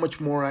 There's so much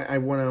more I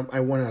want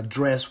to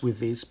address with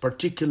this,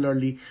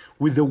 particularly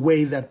with the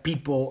way that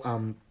people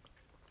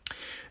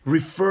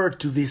refer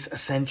to this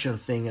ascension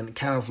thing, and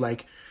kind of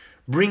like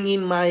bring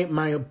in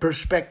my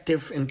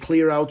perspective and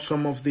clear out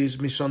some of these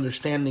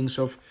misunderstandings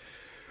of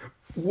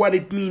what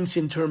it means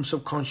in terms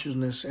of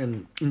consciousness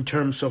and in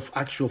terms of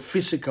actual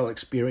physical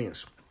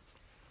experience.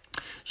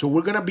 So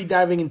we're going to be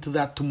diving into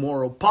that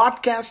tomorrow.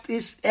 Podcast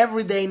is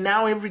every day,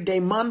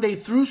 Monday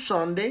through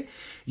Sunday.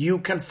 You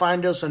can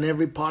find us on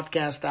every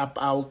podcast app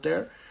out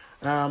there.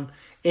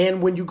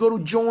 And when you go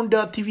to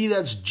journ.tv,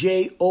 that's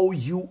JOURN.tv,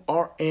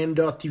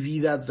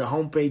 that's the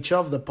homepage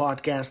of the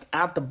podcast.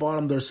 At the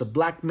bottom, there's a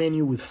black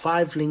menu with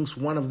 5 links.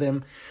 One of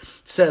them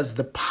says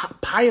the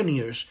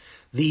Pioneers.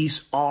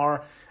 These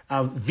are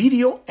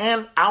video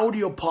and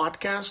audio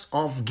podcasts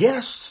of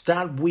guests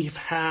that we've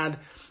had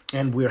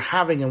and we're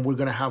having, and we're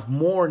going to have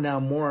more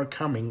are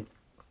coming,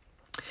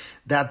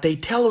 that they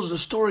tell us the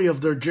story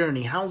of their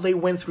journey, how they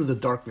went through the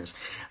darkness,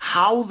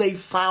 how they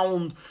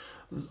found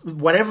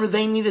whatever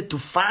they needed to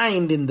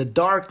find in the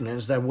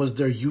darkness that was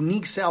their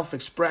unique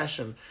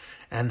self-expression,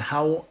 and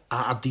how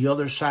at the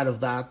other side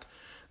of that,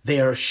 they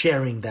are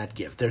sharing that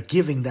gift. They're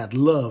giving that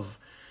love.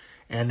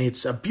 And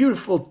it's a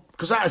beautiful,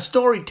 because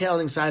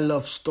storytellings, I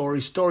love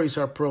stories. Stories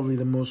are probably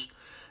the most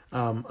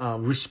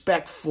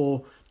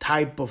respectful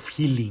type of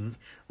healing,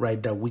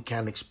 right, that we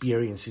can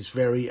experience. It's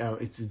very,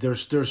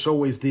 there's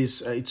always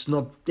this, it's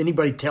not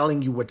anybody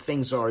telling you what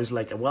things are. It's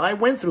like, well, I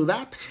went through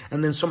that.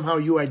 And then somehow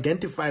you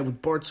identify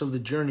with parts of the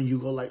journey. You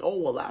go like, oh,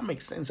 well, that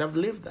makes sense. I've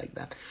lived like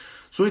that.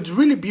 So it's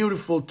really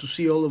beautiful to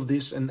see all of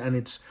this. And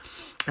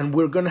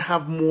we're going to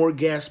have more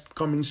guests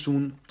coming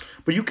soon.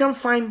 But you can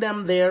find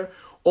them there.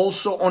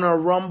 Also on our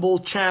Rumble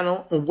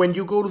channel. When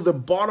you go to the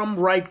bottom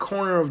right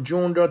corner of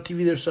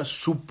journ.tv, there's a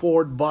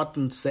support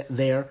button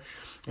there.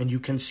 And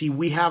you can see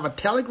we have a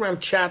Telegram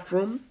chat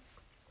room.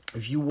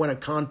 If you want to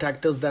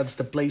contact us, that's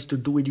the place to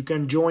do it. You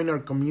can join our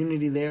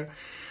community there.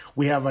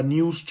 We have a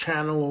news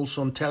channel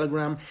also on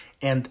Telegram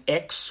and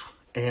X.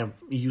 It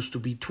used to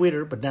be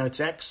Twitter, but now it's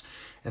X.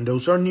 And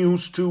those are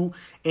news too.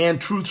 And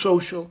Truth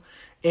Social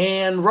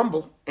and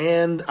Rumble.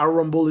 And our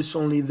Rumble is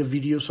only the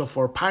videos of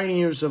our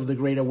Pioneers of the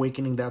Great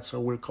Awakening. That's how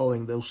we're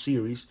calling those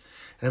series.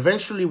 And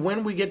eventually,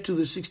 when we get to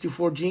the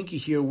 64 Jinky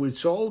here,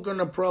 it's all going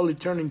to probably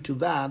turn into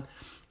that.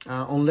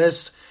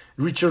 Unless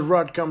Richard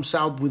Rudd comes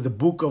out with the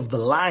book of the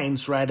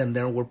lines, right? And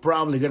then we're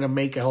probably going to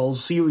make a whole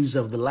series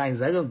of the lines.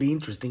 That's going to be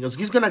interesting because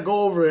he's going to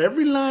go over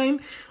every line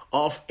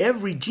of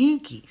every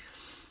Jinky.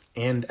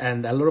 And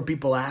a lot of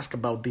people ask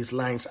about these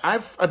lines.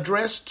 I've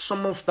addressed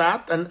some of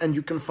that, and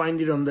you can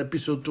find it on the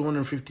episode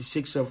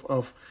 256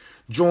 of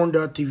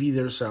Journ.tv.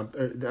 There's on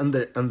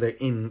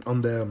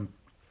the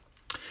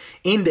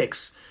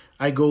index.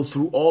 I go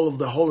through all of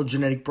the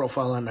hologenetic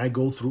profile, and I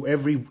go through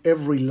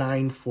every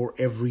line for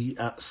every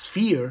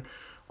sphere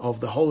of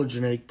the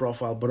hologenetic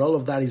profile, but all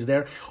of that is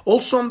there.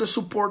 Also on the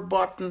support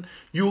button,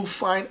 you'll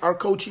find our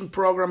coaching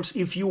programs.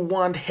 If you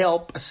want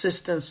help,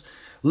 assistance,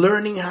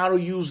 learning how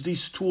to use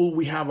this tool,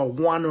 we have a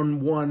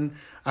one-on-one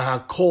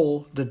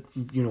call that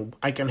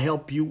I can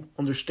help you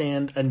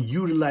understand and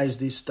utilize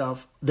this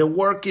stuff. The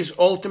work is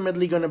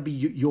ultimately going to be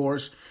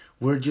yours.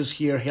 We're just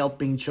here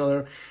helping each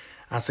other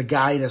as a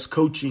guide, as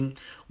coaching.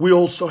 We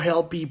also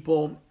help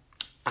people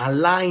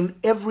align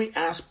every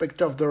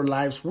aspect of their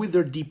lives with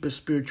their deepest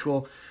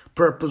spiritual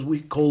purpose.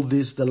 We call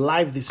this the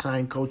Life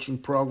Design Coaching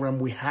Program.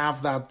 We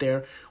have that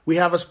there. We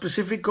have a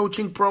specific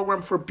coaching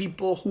program for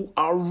people who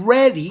are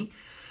ready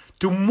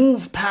to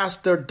move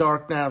past their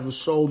dark night of the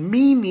soul,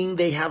 meaning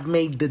they have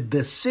made the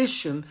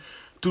decision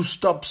to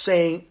stop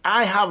saying,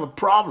 I have a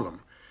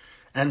problem,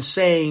 and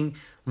saying,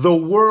 the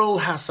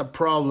world has a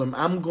problem.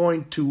 I'm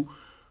going to,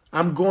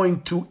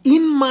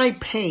 in my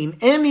pain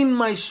and in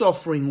my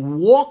suffering,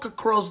 walk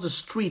across the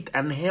street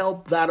and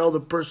help that other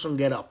person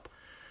get up.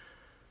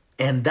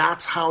 And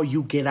that's how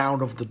you get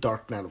out of the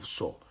dark night of the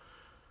soul.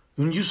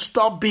 When you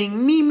stop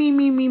being me,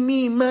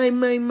 my,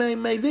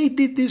 they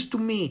did this to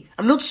me.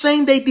 I'm not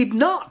saying they did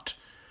not.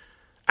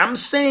 I'm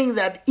saying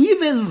that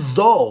even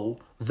though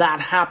that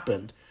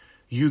happened,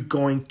 you're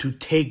going to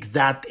take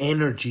that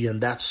energy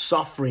and that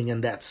suffering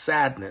and that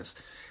sadness,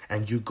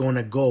 and you're going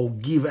to go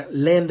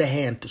lend a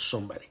hand to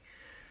somebody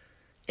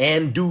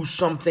and do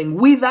something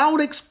without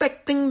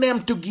expecting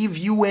them to give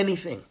you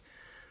anything.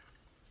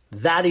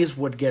 That is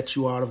what gets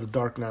you out of the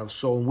dark night of the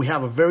soul. And we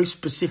have a very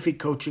specific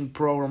coaching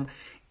program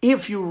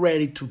if you're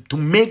ready to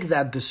make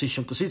that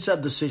decision, because it's a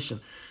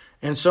decision.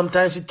 And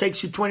sometimes it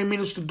takes you 20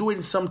 minutes to do it,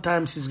 and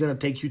sometimes it's going to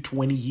take you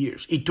 20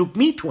 years. It took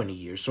me 20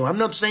 years. So I'm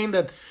not saying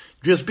that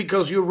just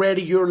because you're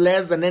ready, you're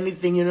less than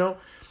anything,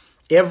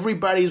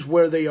 Everybody's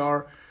where they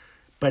are.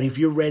 But if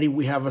you're ready,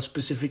 we have a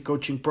specific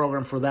coaching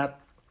program for that.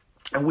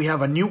 And we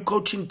have a new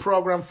coaching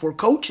program for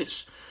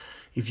coaches.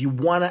 If you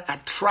want to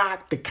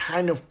attract the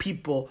kind of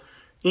people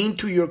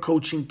into your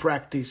coaching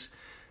practice,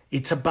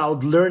 it's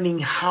about learning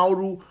how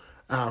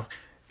to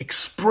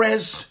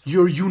express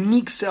your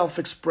unique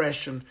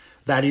self-expression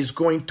that is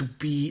going to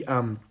be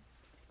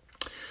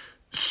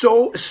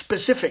so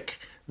specific,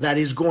 that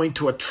is going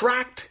to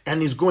attract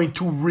and is going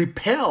to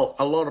repel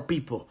a lot of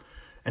people.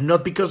 And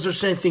not because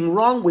there's anything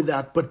wrong with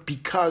that, but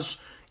because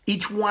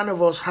each one of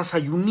us has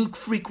a unique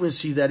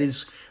frequency that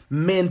is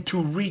meant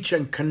to reach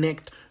and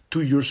connect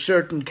to your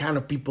certain kind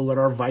of people that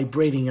are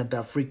vibrating at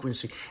that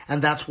frequency.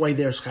 And that's why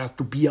there has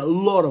to be a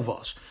lot of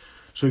us.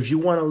 So if you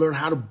want to learn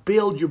how to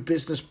build your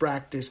business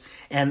practice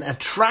and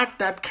attract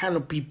that kind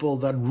of people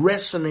that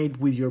resonate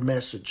with your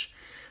message,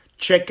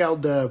 check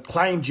out the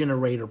Client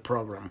Generator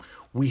program.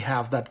 We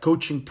have that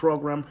coaching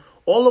program.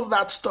 All of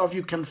that stuff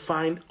you can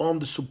find on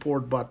the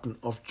support button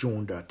of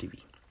Journ.tv.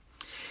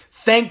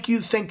 Thank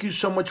you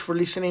so much for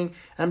listening.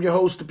 I'm your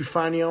host,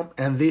 Epifanio,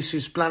 and this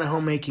is Planet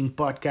Homemaking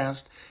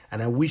Podcast,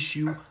 and I wish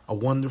you a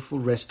wonderful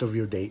rest of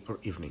your day or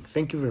evening.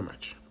 Thank you very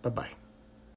much. Bye-bye.